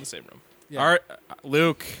guys are all in the same room. Yeah.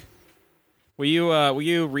 Luke, will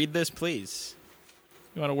you read this, please?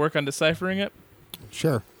 You want to work on deciphering it?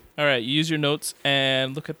 Sure. All right, you use your notes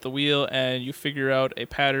and look at the wheel, and you figure out a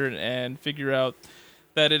pattern and figure out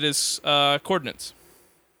that it is coordinates.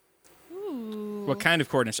 ooh, What kind of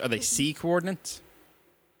coordinates? Are they C coordinates?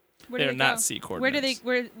 where do They're they not go? C coordinates. Where do they?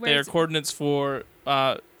 Where They are is it? coordinates for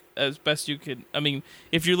as best you can. I mean,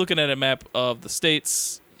 if you're looking at a map of the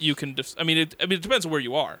states, you can. It depends on where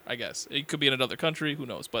you are. I guess it could be in another country. Who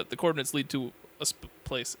knows? But the coordinates lead to a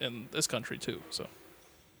place in this country too. So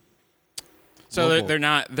So Global.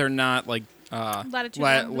 they're not like Latitude,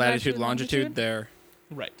 latitude, longitude. They're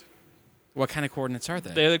right. What kind of coordinates are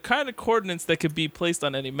they? They're the kind of coordinates that could be placed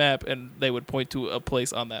on any map, and they would point to a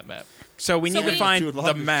place on that map. So we need to find Longitude,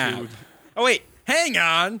 the map. longitude. Oh wait, hang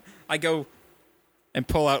on. I go and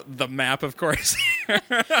pull out the map, of course.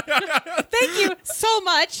 Thank you so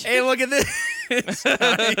much. Hey, look at this.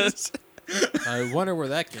 Nice. I wonder where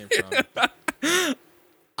that came from.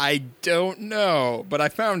 I don't know, but I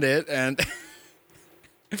found it, and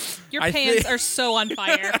Your I pants think- are so on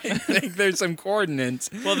fire. I think there's some coordinates.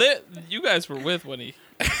 Well, you guys were with when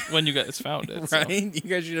you guys found it. so. Right? You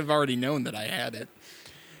guys should have already known that I had it.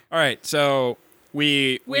 All right, so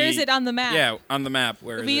Where is it on the map? Yeah, on the map.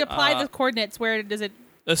 Where is We it? apply the coordinates. Where does it?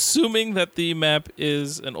 Assuming that the map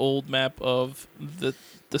is an old map of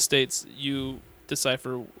the states, you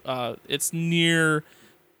decipher. It's near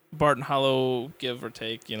Barton Hollow, give or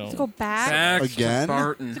take. To go back? Back Again? to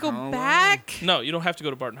Barton To go Hollow. back? No, you don't have to go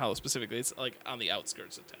to Barton Hollow specifically. It's like on the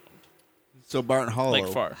outskirts of town, So Barton Hollow. like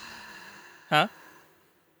far. Huh?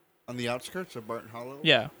 On the outskirts of Barton Hollow?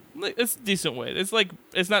 Yeah, it's a decent way.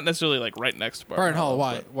 It's not necessarily like right next to Barton Barton Hollow,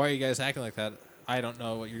 why? but- Why are you guys acting like that? I don't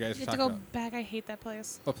know what you guys You are have to talking go about. back. I hate that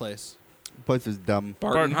place. What place? Place is dumb.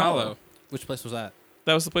 Barton Hollow. Which place was that?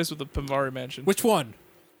 That was the place with the Pimvari mansion. Which one?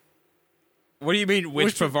 What do you mean,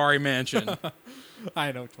 which Pavari mansion?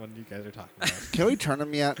 I know which one you guys are talking about. Can we turn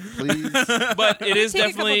them yet, please? But it is Take a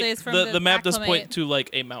couple definitely days for the them to map does acclimate. point to like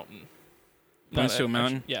a mountain. Points Not to a actually-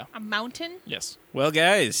 mountain? Yeah. A mountain? Yes. Well,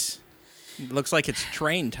 guys, it looks like it's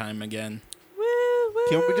train time again.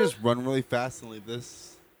 Can we just run really fast and leave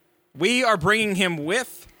this? We are bringing him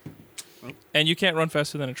with. And you can't run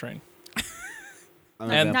faster than a train. I'm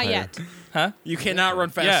a And- Not vampire. yet. Huh? You cannot run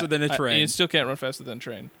faster than a train. You still can't run faster than a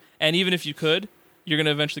train. And even if you could, you're going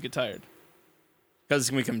to eventually get tired. Because it's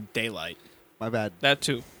going to become daylight. My bad. That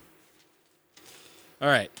too. All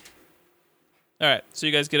right. All right. So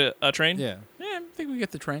you guys get a train? Yeah. Yeah, I think we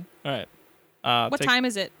get the train. All right. What time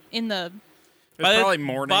is it in the? It's probably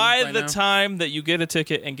morning. By the now. time that you get a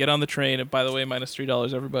ticket and get on the train, and by the way, minus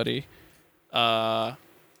 $3 everybody,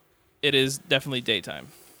 it is definitely daytime.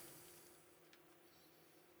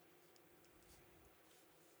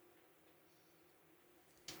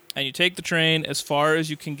 And you take the train as far as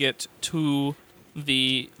you can get to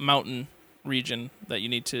the mountain region that you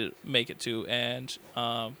need to make it to, and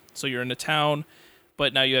so you're in a town,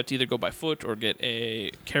 but now you have to either go by foot or get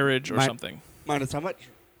a carriage or something. Minus how much?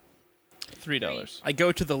 $3. I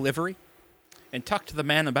go to the livery and talk to the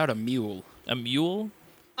man about a mule. A mule?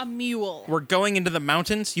 A mule. We're going into the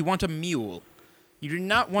mountains. You want a mule. You do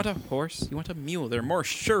not want a horse. You want a mule. They're more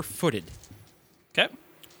sure-footed. Okay.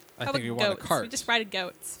 I How think about you want a goats? cart. We just ride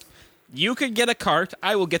goats. You could get a cart.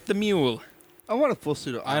 I will get the mule. I want a full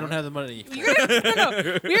suit of armor. I don't have the money.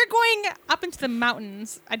 No. We're going up into the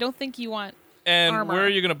mountains. I don't think you want. And Armor. where are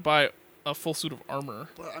you going to buy a full suit of armor?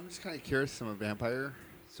 Well, I'm just kind of curious. I'm a vampire.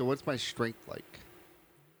 So what's my strength like?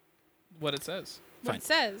 What it says. What Fine. it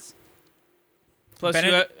says. Plus,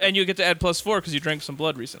 Benedict- and you get to add +4 because you drank some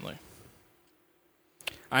blood recently.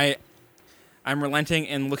 I'm relenting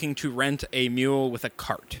and looking to rent a mule with a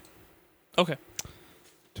cart. Okay.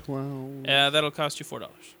 12. That'll cost you $4.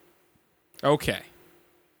 Okay.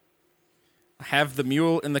 I have the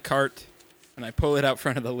mule in the cart, and I pull it out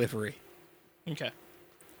front of the livery. Okay.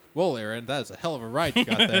 Well, Aaron, that is a hell of a ride you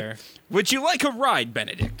got there. Would you like a ride,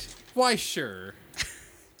 Benedict? Why, sure.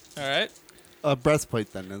 All right. A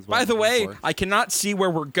breastplate then is what By I'm the looking way, for. I cannot see where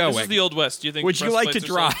we're going. This is the Old West. Do you think Would you like to breastplates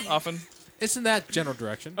are sold drive? often? It's in that general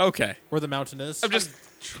direction Okay. where the mountain is. I'm just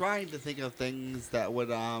trying to think of things that would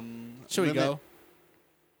Should we limit- go?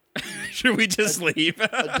 Should we just leave?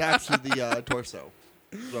 attached to the torso.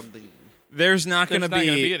 That's what I'm thinking. There's not going to There's not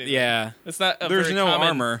gonna be be. anything. Yeah. it's not. There's very no common,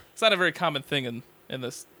 armor. It's not a very common thing in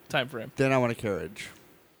this time frame. Then I want a carriage.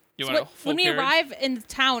 You So want a what- full when we carriage? arrive in the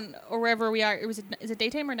town or wherever we are, is it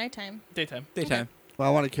daytime or nighttime? Daytime. Daytime. Well,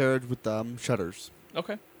 I want a carriage with shutters.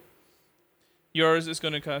 Okay. Yours is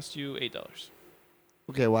going to cost you $8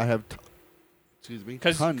 Okay, well I have. Excuse me.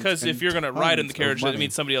 tons because if and you're going to ride in the tons of carriage, that money.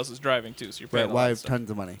 means somebody else is driving too. So you're paying Right, a well, lot I of have stuff. tons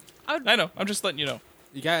of money. I know. I'm just letting you know.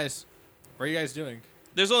 You guys, what are you guys doing?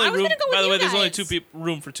 There's only I was room. gonna go with By the you way, there's only guys.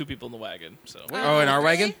 room for 2 people in the wagon. So Oh, in our Okay.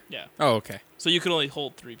 wagon? yeah. Oh, okay. So you can only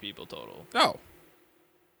hold 3 people total. Oh.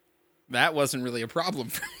 That wasn't really a problem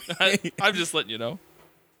for me. I'm just letting you know.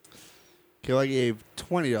 Okay, well, I gave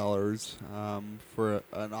 $20 for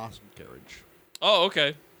an awesome carriage. Oh,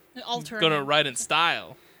 okay. An alternative. Gonna ride in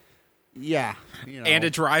style. Yeah, you know, And a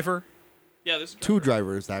driver. Yeah, there's 2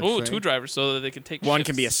 drivers actually. Ooh, 2 drivers so that they can take. One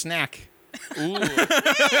can be a shifts. snack. Ooh,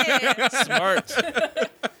 smart.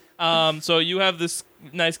 So you have this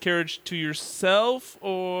nice carriage to yourself,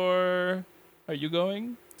 or are you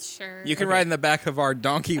going? Sure. You can ride in the back of our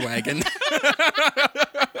donkey wagon.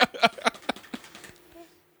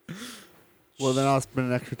 Well, then I'll spend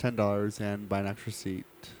an extra $10 and buy an extra seat.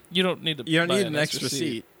 You don't need to. You don't buy need an extra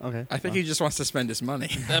seat. Okay. I think he just wants to spend his money.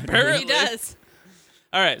 Apparently, He does.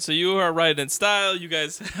 All right, so you are riding in style. You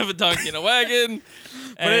guys have a donkey and a wagon,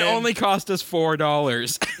 But it and only cost us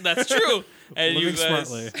 $4. that's true. And you Living guys,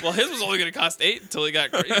 smartly. well, his was only going to cost $8 until he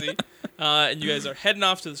got crazy. And you guys are heading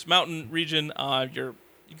off to this mountain region. You're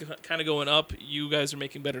kind of going up. You guys are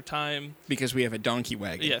making better time. Because we have a donkey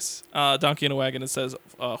wagon. Yes, donkey in a wagon. It says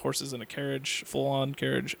horses in a carriage, full-on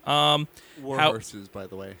carriage. War How- horses, by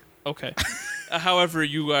the way. Okay. However,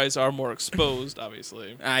 you guys are more exposed,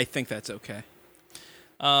 obviously. I think that's okay.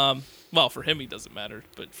 Well, for him, he doesn't matter,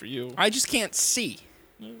 but for you, I just can't see.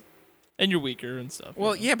 and you're weaker and stuff.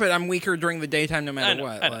 Well, yeah, but I'm weaker during the daytime no matter know,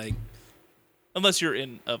 what. I know. Like, Unless you're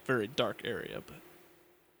in a very dark area, but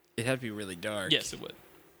it had to be really dark. yes, it would.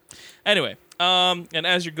 Anyway, and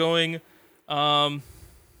as you're going,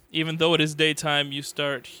 even though it is daytime, you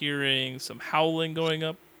start hearing some howling going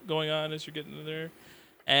on as you're getting there,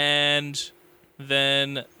 and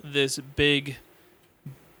then this big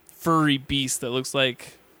furry beast that looks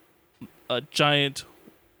like a giant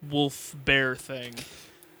wolf bear thing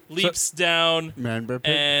leaps down Man, bear,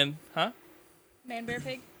 pig. and Man, bear,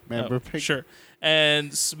 pig. Man, Oh, bear, pig. sure,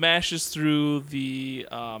 and smashes through the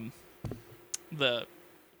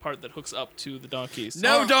part that hooks up to the donkeys.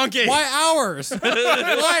 No donkey! Why ours?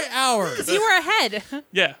 Why ours? You were ahead.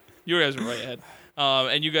 Yeah, you guys are right ahead.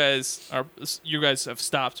 And you guys have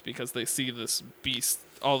stopped because they see this beast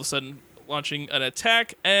all of a sudden launching an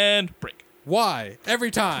attack and break. Why?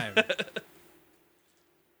 Every time.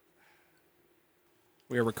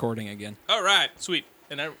 We are recording again. All right, sweet.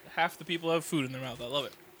 And half the people have food in their mouth. I love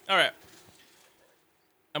it. All right.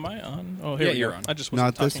 Am I on? Oh, here Yeah, we you're go. on. I just wasn't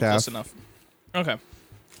Not this talking close half. enough. Okay.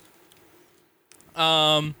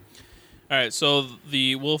 All right. So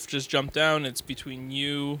the wolf just jumped down. It's between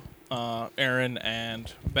you, Aaron,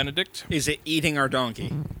 and Benedict. Is it eating our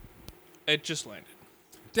donkey? It just landed.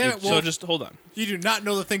 Damn it, So Wolf. just hold on. You do not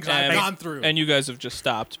know the things I've gone through. And you guys have just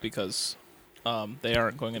stopped because they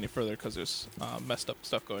aren't going any further because there's messed up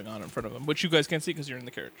stuff going on in front of them, which you guys can't see because you're in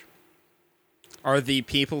the carriage. Are the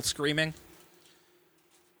people screaming?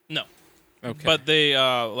 No, Okay. but they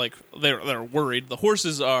they're worried. The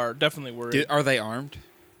horses are definitely worried. Are they armed?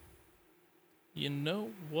 You know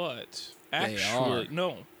what? They Actually, are.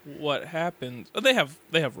 no. What happened? They have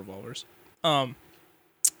revolvers.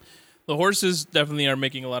 The horses definitely are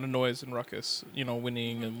making a lot of noise and ruckus,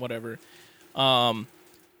 whinnying and whatever.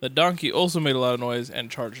 The donkey also made a lot of noise and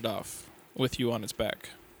charged off with you on its back.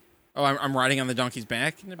 Oh, I'm riding on the donkey's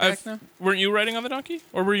back in the back now? Weren't you riding on the donkey,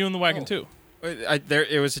 or were you in the wagon Oh. too?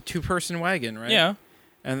 It was a 2-person wagon, right? Yeah.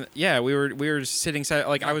 And yeah, we were sitting side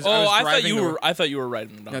like I was. Oh, I thought driving you the- were. I thought you were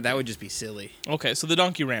riding the donkey. No, that would just be silly. Okay, so the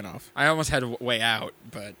donkey ran off. I almost had a way out,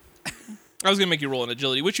 but I was gonna make you roll an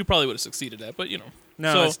agility, which you probably would have succeeded at, but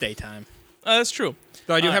no, So- it's daytime. That's true.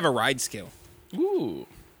 Though I do Uh, have a ride skill. Ooh.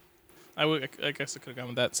 I guess I could have gone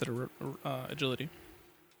with that instead of agility.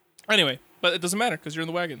 Anyway, but it doesn't matter because you're in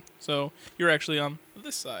the wagon, so you're actually on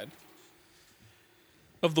this side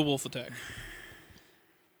of the wolf attack.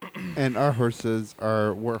 And our horses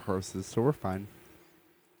are war horses, so we're fine.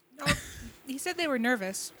 No, he said they were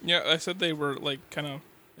nervous. Yeah, I said they were like kind of.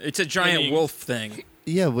 It's a giant Winning. wolf thing,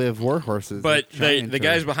 Yeah, we have war horses. but like the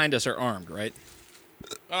guys behind us are armed, right?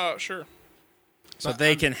 Sure. So But they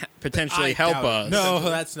I'm- can potentially I help doubt it. us. No,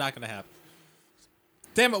 that's not going to happen.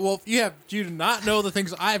 Damn it, Wolf. You do not know the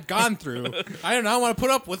things I've gone through. I do not want to put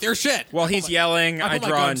up with your shit. While he's yelling, I put my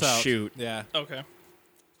draw and guns out. shoot. Yeah. Okay.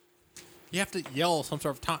 You have to yell some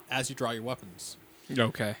sort of taunt as you draw your weapons.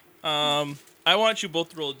 Okay. I want you both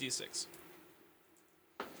to roll a d6.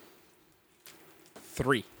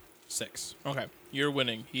 3. 6. Okay. You're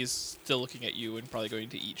winning. He's still looking at you and probably going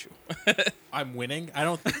to eat you. I'm winning. I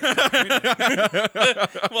don't.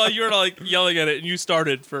 Well, you're like yelling at it, and you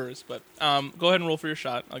started first. But go ahead and roll for your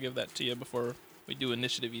shot. I'll give that to you before we do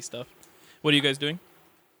initiative-y stuff. What are you guys doing?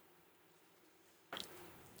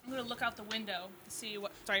 I'm gonna look out the window to see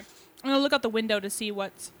what. Sorry, I'm gonna look out the window to see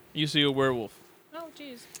what's. You see a werewolf Oh,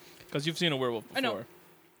 jeez. because you've seen a werewolf before.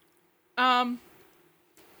 I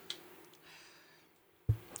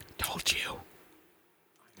know. Told you.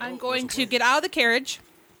 I'm going to get out of the carriage,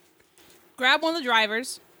 grab one of the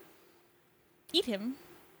drivers, eat him,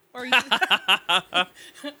 or bite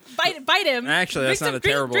him. Actually, that's not a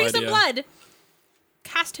terrible drink some idea. blood,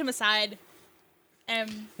 cast him aside,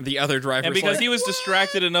 and The other driver. And because he was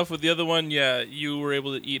distracted enough with the other one, yeah, you were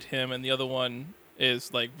able to eat him, and the other one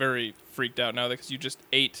is like very freaked out now because you just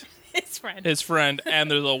ate his friend, and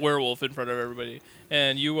there's a werewolf in front of everybody.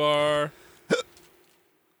 And you are.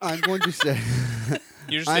 I'm going to say.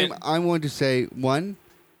 You're saying. I'm going to say one.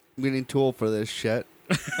 I'm getting tool for this shit.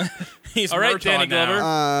 He's All right, Murtaugh Danny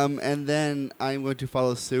now. Glover. And then I'm going to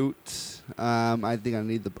follow suit. I think I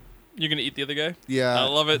need the. You're gonna eat the other guy. Yeah. I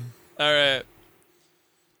love it. All right.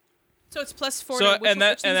 So it's +4. So to which and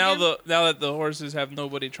now again? now that the horses have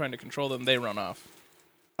nobody trying to control them, they run off.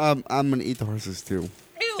 I'm gonna eat the horses too. Ew.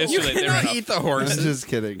 It's You too late. They run cannot off. eat the I'm horses. just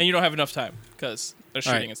kidding. And you don't have enough time because they're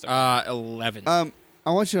All shooting and stuff. 11.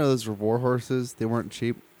 I want you to know those were war horses. They weren't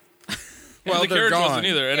cheap. well, the they're carriage gone. wasn't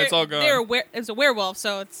either, and it's all gone. It's a werewolf,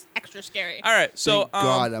 so it's extra scary. All right, so Thank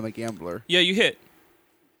God I'm a gambler. yeah, you hit.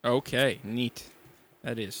 Okay, neat.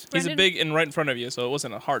 That is. He's a Brendan? big and right in front of you, so it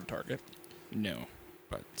wasn't a hard target. No.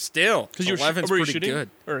 But still, Because you 11's were you pretty shooting good.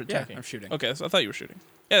 or Yeah, attacking? I'm shooting. Okay, so I thought you were shooting.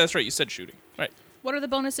 Yeah, that's right. You said shooting. Right. What are the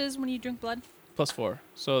bonuses when you drink blood? +4.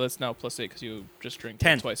 So that's now +8 because you just drank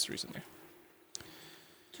 10. twice recently.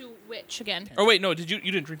 To which again? Or wait, no, you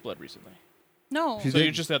didn't drink blood recently? No. She's- So did.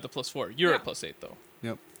 you just had the +4. You're at Yeah. +8 though.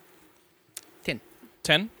 Yep. 10.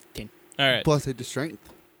 10? 10. All right. Plus 8 to strength.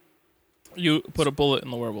 You put a bullet in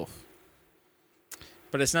the werewolf.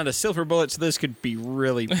 But it's not a silver bullet, so this could be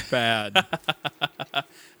really bad. All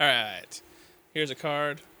right. Here's a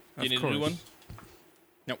card. Do you Of need a new course. one?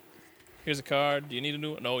 Nope. Here's a card. Do you need a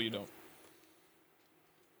new one? No, you don't.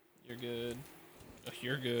 You're good.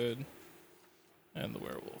 You're good. And the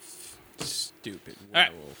werewolf. Stupid All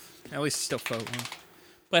right. werewolf. At least still photo.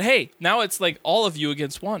 But hey, now it's like all of you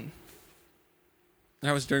against one.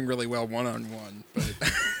 I was doing really well one-on-one, but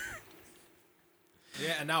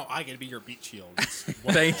Yeah, and now I get to be your beat shield.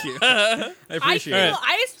 thank you. I appreciate I it. feel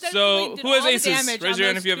I essentially So did who has all the aces? damage Raise on your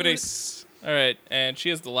hand those if you have an two- ace. All right, and she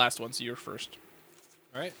has the last one, so you're first.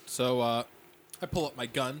 All right, so I pull up my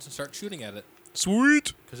guns and start shooting at it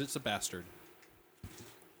Sweet. because it's a bastard.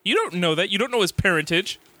 You don't know that. You don't know his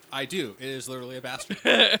parentage. I do. It is literally a bastard.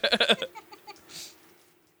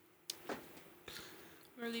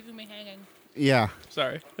 You're leaving me hanging. Yeah.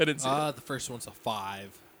 Sorry, I didn't see it. The first one's a 5.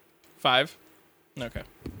 5. Okay,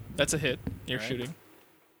 that's a hit. You're All right. shooting.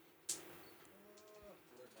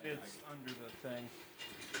 It's under the thing.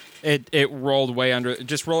 It rolled way under.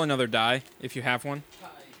 Just roll another die if you have one.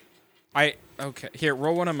 Okay. Here,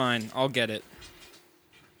 roll one of mine. I'll get it.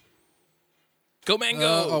 Go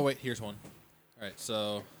mango. Oh wait, here's one. All right,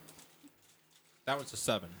 so that one's a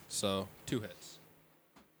 7. So 2 hits.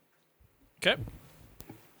 Okay.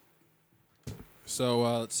 So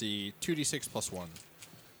let's see, 2d6 plus 1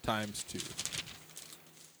 times 2.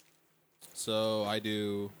 So I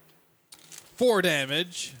do 4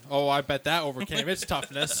 damage. Oh, I bet that overcame its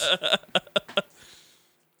toughness.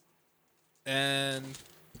 And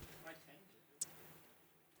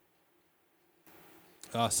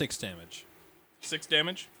 6 damage. 6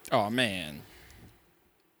 damage. Oh man.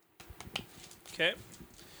 Okay.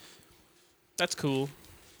 That's cool.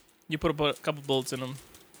 You put a couple bullets in him.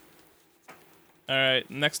 All right,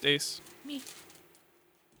 next ace. Me.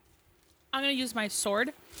 I'm gonna use my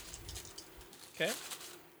sword. Okay.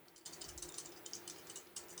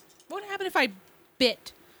 What would happen if I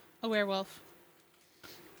bit a werewolf?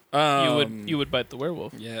 You would bite the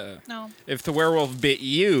werewolf. Yeah. No. If the werewolf bit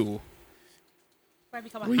you, Would I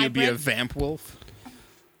become a will you be a hybrid? vamp wolf?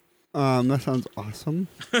 That sounds awesome.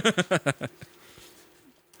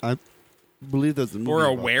 I believe there's a movie Or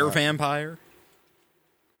a about were that. vampire?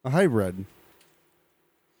 A hybrid.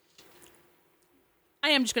 I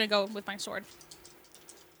am just gonna go with my sword.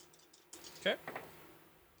 Okay.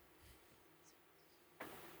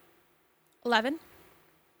 11.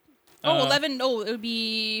 Uh, 11. Oh, it would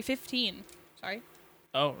be 15. Sorry.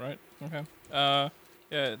 Oh, right. Okay.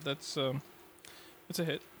 Yeah, that's a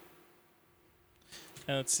hit.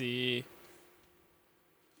 And let's see.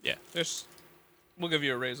 Yeah, we'll give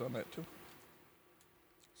you a raise on that too.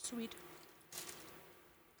 Sweet.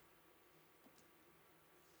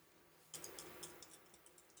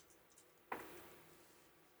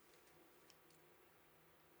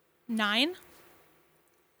 Nine.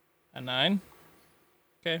 A 9.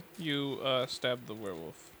 Okay, you stab the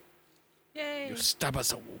werewolf. Yay. You stab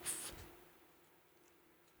us a wolf.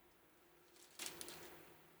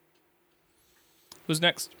 Who's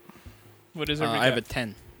next? What is everybody I have a got?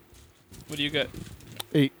 10. What do you got?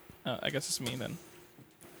 8. I guess it's me then.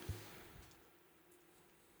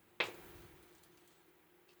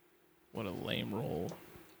 What a lame roll.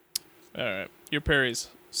 All right, your parry's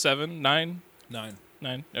 7, 9, 9.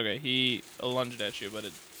 9. Okay, he lunged at you, but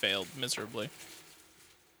it failed miserably.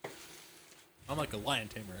 I'm like a lion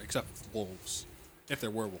tamer, except with wolves. If they're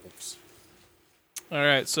werewolves. All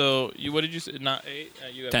right. So what did you say? Not 8.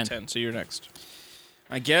 You have 10. 10. So you're next.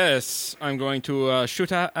 I guess I'm going to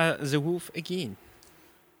shoot at the wolf again.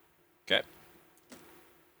 Okay.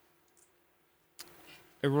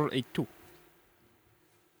 I roll a 2.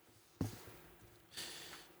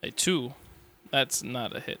 A 2. That's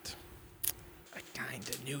not a hit. I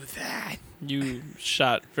kinda knew that. You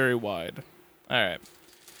shot very wide. All right.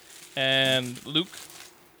 And Luke.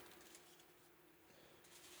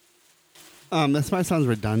 This might sound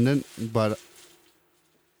redundant, but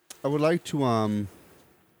I would like to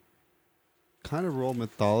kind of roll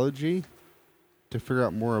mythology to figure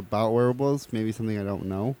out more about werewolves. Maybe something I don't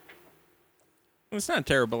know. It's not a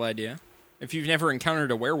terrible idea. If you've never encountered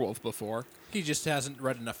a werewolf before. He just hasn't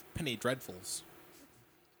read enough Penny Dreadfuls.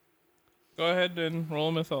 Go ahead and roll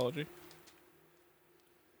a mythology.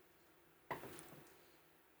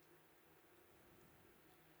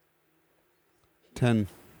 10.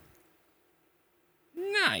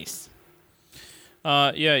 Nice.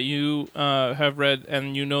 Yeah, you have read,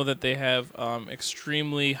 and you know that they have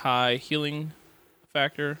extremely high healing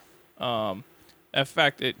factor. In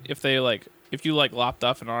fact, if you lopped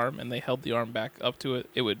off an arm and they held the arm back up to it,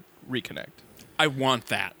 it would reconnect. I want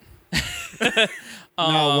that.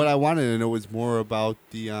 No, what I wanted to know was more about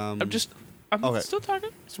the. I'm Okay. still talking.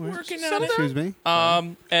 Working on it. Excuse me.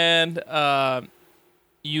 And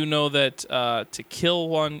you know that to kill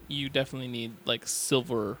one, you definitely need like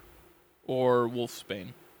silver or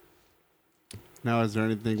wolfsbane. Now, is there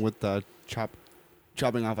anything with the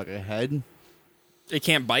chopping off like a head? It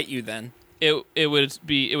can't bite you then. It would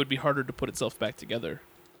be harder to put itself back together,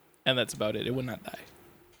 and that's about it. It would not die.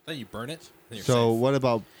 Then you burn it. Then you're So safe. what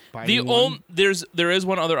about The biting one? there is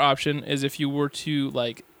one other option is if you were to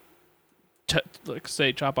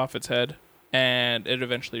say chop off its head and it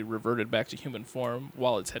eventually reverted back to human form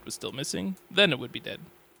while its head was still missing, then it would be dead.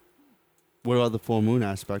 What about the full moon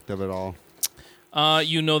aspect of it all?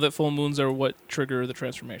 You know that full moons are what trigger the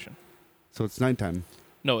transformation. So it's nighttime.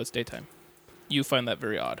 No, it's daytime. You find that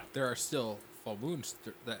very odd. There are still full moons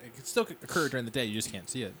that it can still occur during the day. You just can't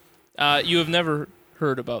see it. You have never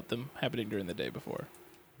heard about them happening during the day before.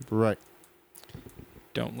 Right.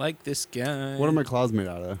 Don't like this guy. What are my claws made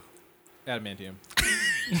out of? Adamantium.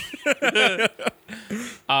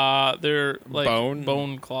 They're like Bone?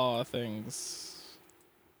 bone claw things.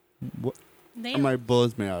 What Nail. are my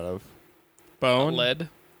bullets made out of? Bone? Lead.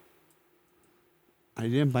 I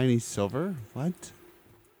didn't buy any silver. What?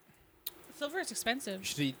 Silver is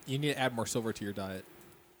expensive. You need to add more silver to your diet.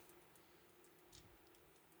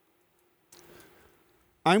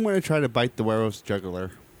 I'm going to try to bite the werewolf's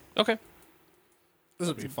jugular. Okay. This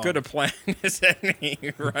would be fun. Good a plan as any,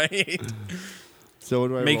 right? So what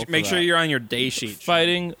do I roll for Make sure that? you're on your day sheet.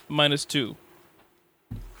 Fighting -2.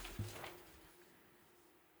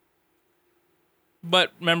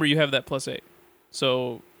 But remember, you have that +8.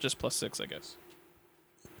 So just +6, I guess.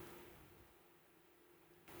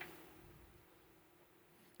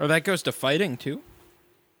 Or that goes to fighting too.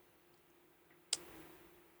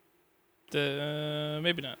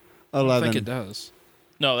 Maybe not. I think 11. it does.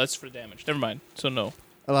 No, that's for damage. Never mind. So no.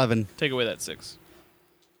 11. Take away that 6.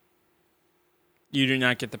 You do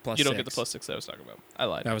not get the +6. You don't get the +6 that I was talking about. I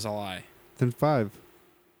lied. That was a lie. Then 5.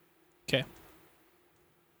 Okay.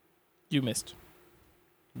 You missed.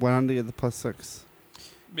 Why don't I get the +6?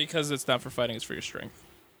 Because it's not for fighting, it's for your strength.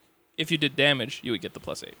 If you did damage, you would get the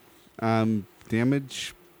 +8.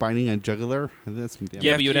 Damage, biting a jugular. I think that's some damage.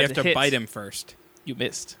 Yeah, but you'd you have have to to hit. bite him first. You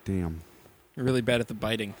missed. Damn. You're really bad at the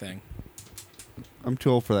biting thing. I'm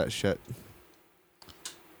too old for that shit.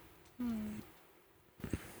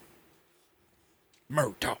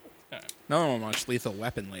 Murdo. Alright. No one wants lethal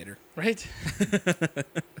weapon later. Right?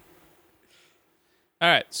 All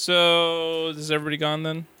right. So is everybody gone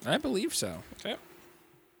then? I believe so. Okay.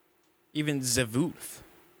 Even Zavoof.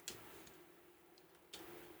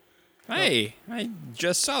 Hey, I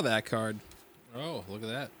just saw that card. Oh, look at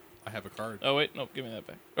that. I have a card. Oh wait, no, give me that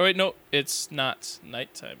back. Oh wait, no, it's not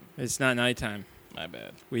nighttime. It's not nighttime. My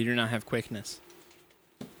bad. We do not have quickness.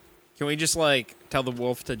 Can we just tell the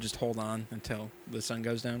wolf to just hold on until the sun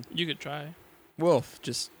goes down? You could try. Wolf,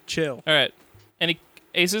 just chill. All right. Any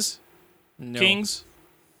aces? No. Kings?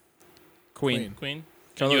 Queen. Queen?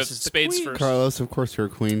 Carlos you have is the spades queen. first. Carlos, of course you're a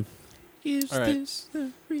queen. Is All right. this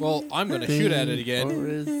the Well, I'm going to shoot at it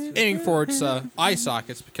again, aiming for its eye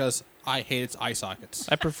sockets because I hate its eye sockets.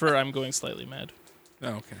 I prefer I'm going slightly mad.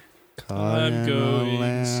 Oh, okay. I'm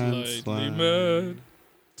going slightly mad.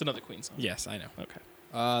 It's another Queen song. Yes, I know. Okay.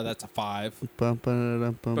 That's a 5.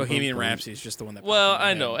 Bohemian Rhapsody is just the one that. Well, popped in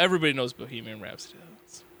my I know. head. Everybody knows Bohemian Rhapsody.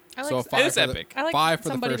 I like, So It's 5 for epic. I like 5 for the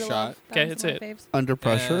Somebody first to Love. shot. That Okay, was it's one of it. my faves. Under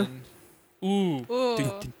pressure. And Ooh. Ooh.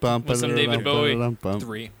 With some David Bowie.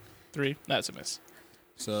 3. 3. That's a miss.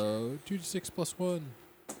 So 2d6 plus 1.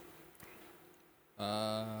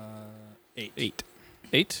 8. 8.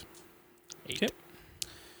 8. Okay.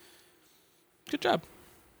 Good job.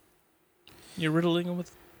 You're riddling him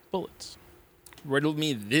with bullets. Riddle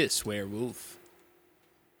me this, werewolf.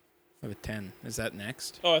 I have a 10. Is that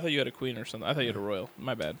next? Oh, I thought you had a queen or something. I thought you had a royal.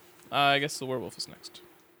 My bad. I guess the werewolf is next.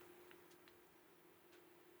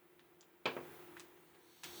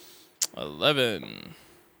 11.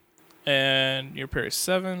 And your parry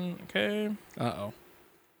 7. Okay. Uh-oh.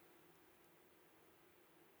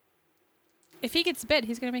 If he gets bit,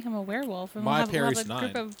 he's gonna become a werewolf, and My we'll have parry's a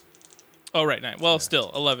group 9. of. Oh, right, 9. Well, Yeah.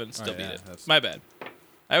 still, 11 still Alright, beat yeah, it. that's- My bad.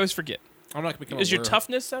 I always forget. I'm not going to become Is a your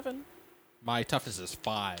toughness 7? My toughness is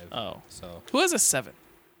 5. Oh. So Who has a 7?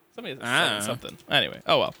 Somebody has a I 7 don't know. something. Anyway.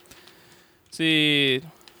 Oh, well. See.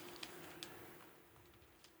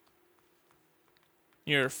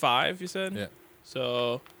 You're 5, you said? yeah.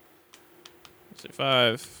 So, let's say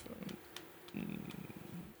 5,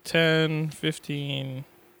 10, 15.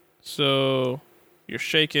 So, you're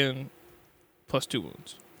shaken plus 2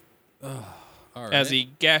 wounds. All right. As he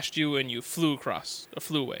gashed you and you flew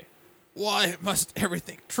away. Why must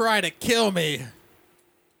everything try to kill me?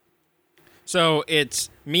 So it's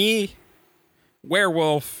me,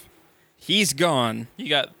 werewolf, he's gone, You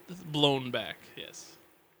got blown back, yes.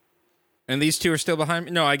 and these two are still behind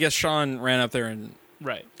me? No, I guess Sean ran up there and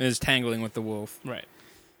Right, is tangling with the wolf. right.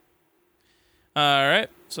 All right,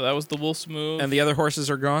 so that was the wolf's move. And the other horses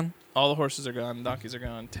are gone? All the horses are gone, donkeys are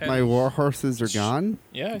gone. 10. My war horses are gone.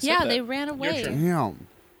 Yeah, I said Yeah, that. they ran away. turn. Damn.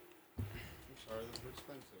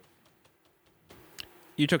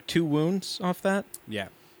 You took 2 wounds off that? Yeah.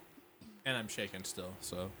 And I'm shaken still,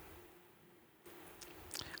 so.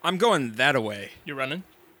 I'm going that away. You're running?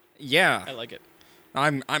 I Yeah, like it.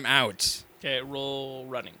 I'm out. Okay, roll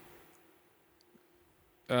running.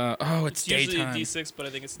 Oh, it's usually daytime. a D6, but I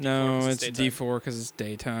think it's D4. No, 'cause it's daytime. D4 because it's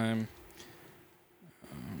daytime.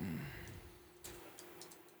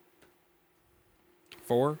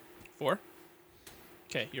 4? 4?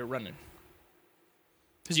 Okay, you're running.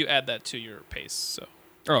 Because you add that to your pace, so.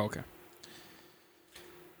 Oh, okay.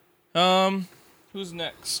 Who's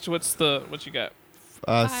next? What you got?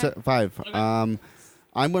 5. Okay.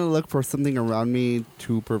 I'm going to look for something around me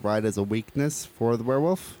to provide as a weakness for the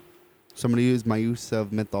werewolf. So I'm going to use my use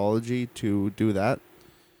of mythology to do that.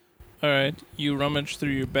 All right, you rummage through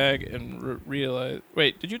your bag and realize.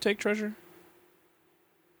 Wait, did you take treasure?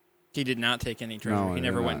 He did not take any treasure. No, I he did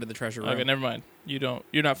never went not. to the treasure room. Okay, never mind. You're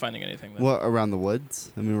not finding anything then. What, around the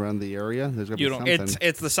woods? I mean, around the area? There's going to You be don't- something.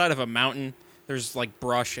 It's the side of a mountain. There's like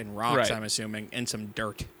brush and rocks, Right. I'm assuming, and some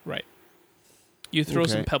dirt. Right. You throw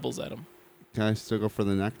some Okay. pebbles at him. Can I still go for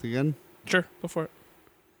the neck again? Sure, go for it.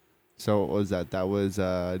 So what was that? That was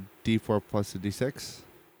D4 plus a D6?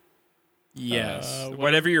 Yes. what-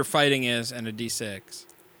 Whatever your fighting is, and a D6.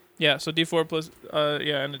 Yeah, so D4 plus.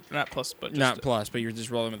 Yeah, and not plus, but just Not plus, but you're just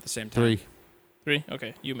rolling at the same time. 3. 3.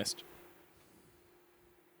 Okay, you missed.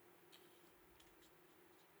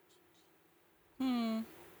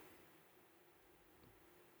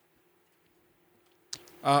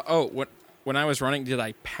 When I was running, did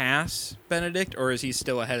I pass Benedict, or is he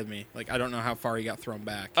still ahead of me? Like, I don't know how far he got thrown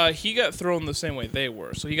back. He got thrown the same way they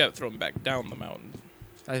were, so he got thrown back down the mountain.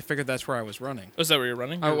 I figured that's where I was running. Oh, is that where you're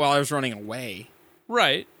running? Well, I was running away.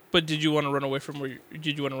 Right, but did you want to run away from where?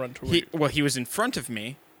 Did you want to run to where? He was in front of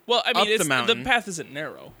me. Well, I mean, up the it's, mountain. path isn't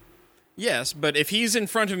narrow. Yes, but if he's in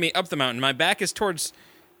front of me up the mountain, my back is towards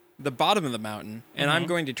the bottom of the mountain, and I'm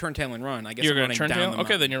going to turn tail and run. I guess You're I'm going running to turn down tail. the Okay,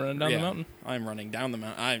 mountain. then you're running down Yeah, the mountain. I'm running down the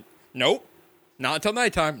mountain. Nope, not until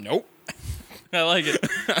nighttime. Nope. I like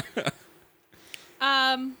it.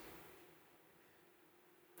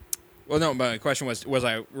 Well, no, my question was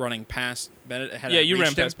I running past Benedict? Had I Yeah, you ran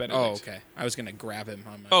reached him? past Benedict. Oh, okay. I was going to grab him.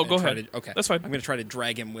 On my, Oh, and go try ahead. okay. That's fine. I'm going to try to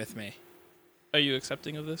drag him with me. Are you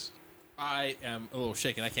accepting of this? I am a little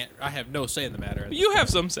shaken. I have no say in the matter. You have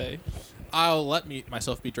some say. I'll let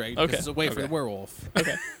myself be dragged Okay. because it's a way for Okay. the werewolf.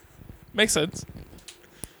 Okay, makes sense.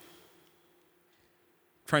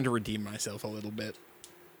 Trying to redeem myself a little bit.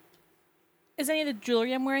 Is any of the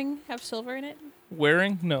jewelry I'm wearing have silver in it?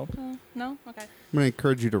 Wearing? No. No. Okay. I'm going to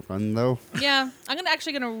encourage you to run, though. Yeah, I'm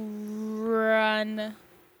gonna run.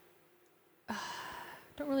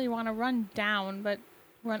 Don't really want to run down, but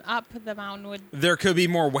run up the mountain would. There could be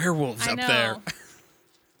more werewolves I up know. there.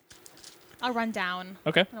 I'll run down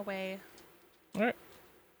Okay. and away. All right.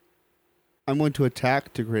 I'm going to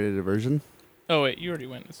attack to create a diversion. Oh wait, you already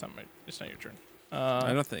went. It's not your turn.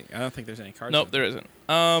 I don't think there's any cards. Nope, up there isn't.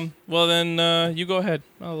 Well then, you go ahead.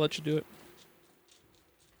 I'll let you do it.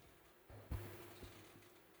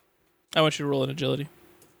 I want you to roll an agility.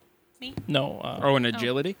 Me? No. Oh, an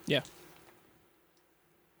agility? Yeah.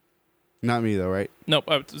 Not me though, right? Nope.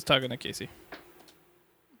 I was talking to Casey.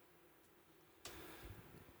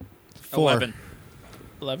 4. 11.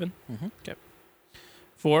 11. Mhm. Okay.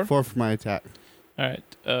 4. 4 for my attack. All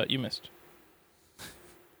right. You missed.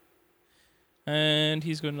 And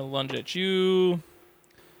he's going to lunge at you.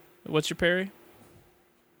 What's your parry?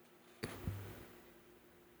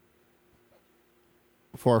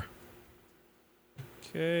 4.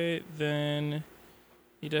 Okay, then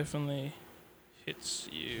he definitely hits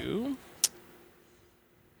you.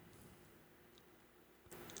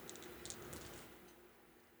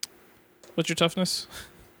 What's your toughness?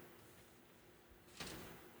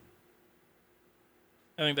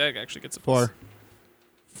 I think that actually gets a 4.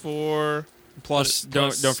 4 Plus,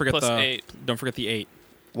 plus- don't forget plus the 8. Don't forget the 8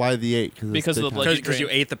 Why the 8? Because of the blood. because you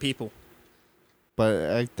ate the people.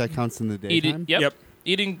 But that counts in the daytime. Eating, yep.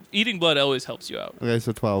 Eating blood always helps you out. Okay,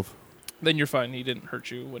 so 12. Then you're fine. He didn't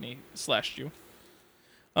hurt you when he slashed you.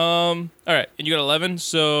 All right, and you got 11.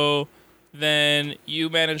 So then you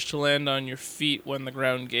managed to land on your feet when the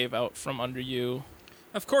ground gave out from under you,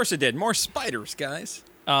 Of course it did. More spiders, guys.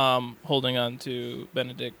 holding on to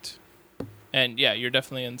Benedict. And yeah, you're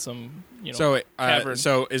definitely in some So cavern.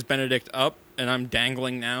 so is Benedict up and I'm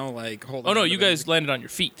dangling now, like holding? Oh no, on to you guys Benedict? landed on your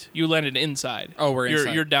feet. You landed inside. Oh, we're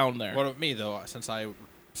inside. You're down there. What about me though? Since I was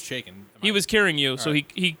shaken, am He I- was carrying you, so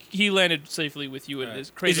Alright. he landed safely with you in Alright. his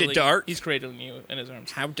Is cradling. it dark? He's cradling you in his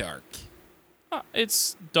arms. How dark?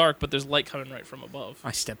 It's dark, but there's light coming right from above.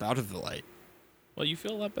 I step out of the light. Well, you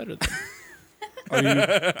feel a lot better then. Are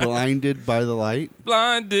you blinded by the light?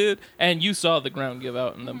 Blinded, and you saw the ground give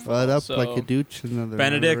out and them fall. Flood up so like a douche another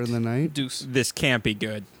Benedict. hour in the night? deuce. This can't be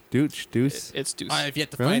good. Deuce. It's deuce. I have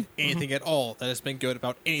yet to Really? find anything at all that has been good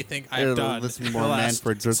about anything I've It'll done listen in more the last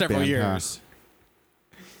Manfred's Earth several Band, huh? years.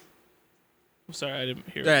 I'm sorry, I didn't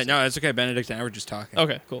hear. Yeah, it. no, it's okay. Benedict and I were just talking.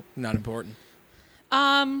 Okay, cool. Not important.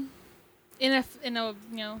 In a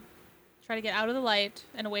try to get out of the light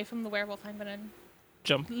and away from the werewolf. I'm gonna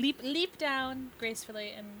Jump. leap down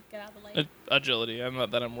gracefully and get out of the light. Agility. I'm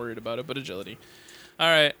not that I'm worried about it, but agility. All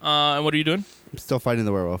right. And what are you doing? I'm still fighting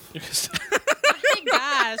the werewolf. My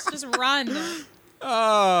gosh, just run.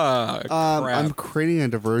 Ah, crap. I'm creating a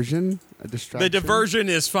diversion, a distraction. The diversion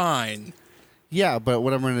is fine. Yeah, but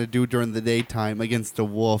what I'm going to do during the daytime against a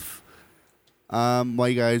wolf, while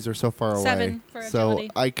you guys are so far away. 7 for so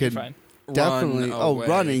agility. I You're could fine. definitely Run away.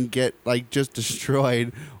 run and get just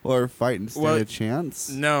destroyed or fight and stand Well, a chance.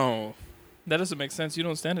 No. That doesn't make sense. You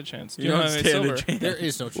don't stand a chance. You don't have any stand a silver. chance. There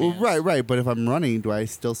is no chance. Well, right. But if I'm running, do I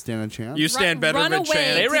still stand a chance? You stand better run of a away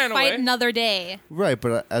chance. They to ran fight away. another day. Right,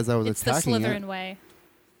 but as I was It's the attacking Slytherin it, way.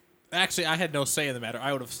 Actually, I had no say in the matter.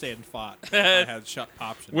 I would have stayed and fought if I had shot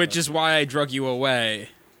options. Which but- is why I drug you away.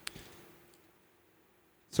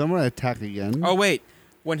 so I'm going to attack again. Oh, wait.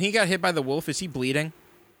 When he got hit by the wolf, is he bleeding?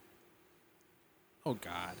 Oh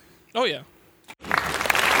God. Oh yeah.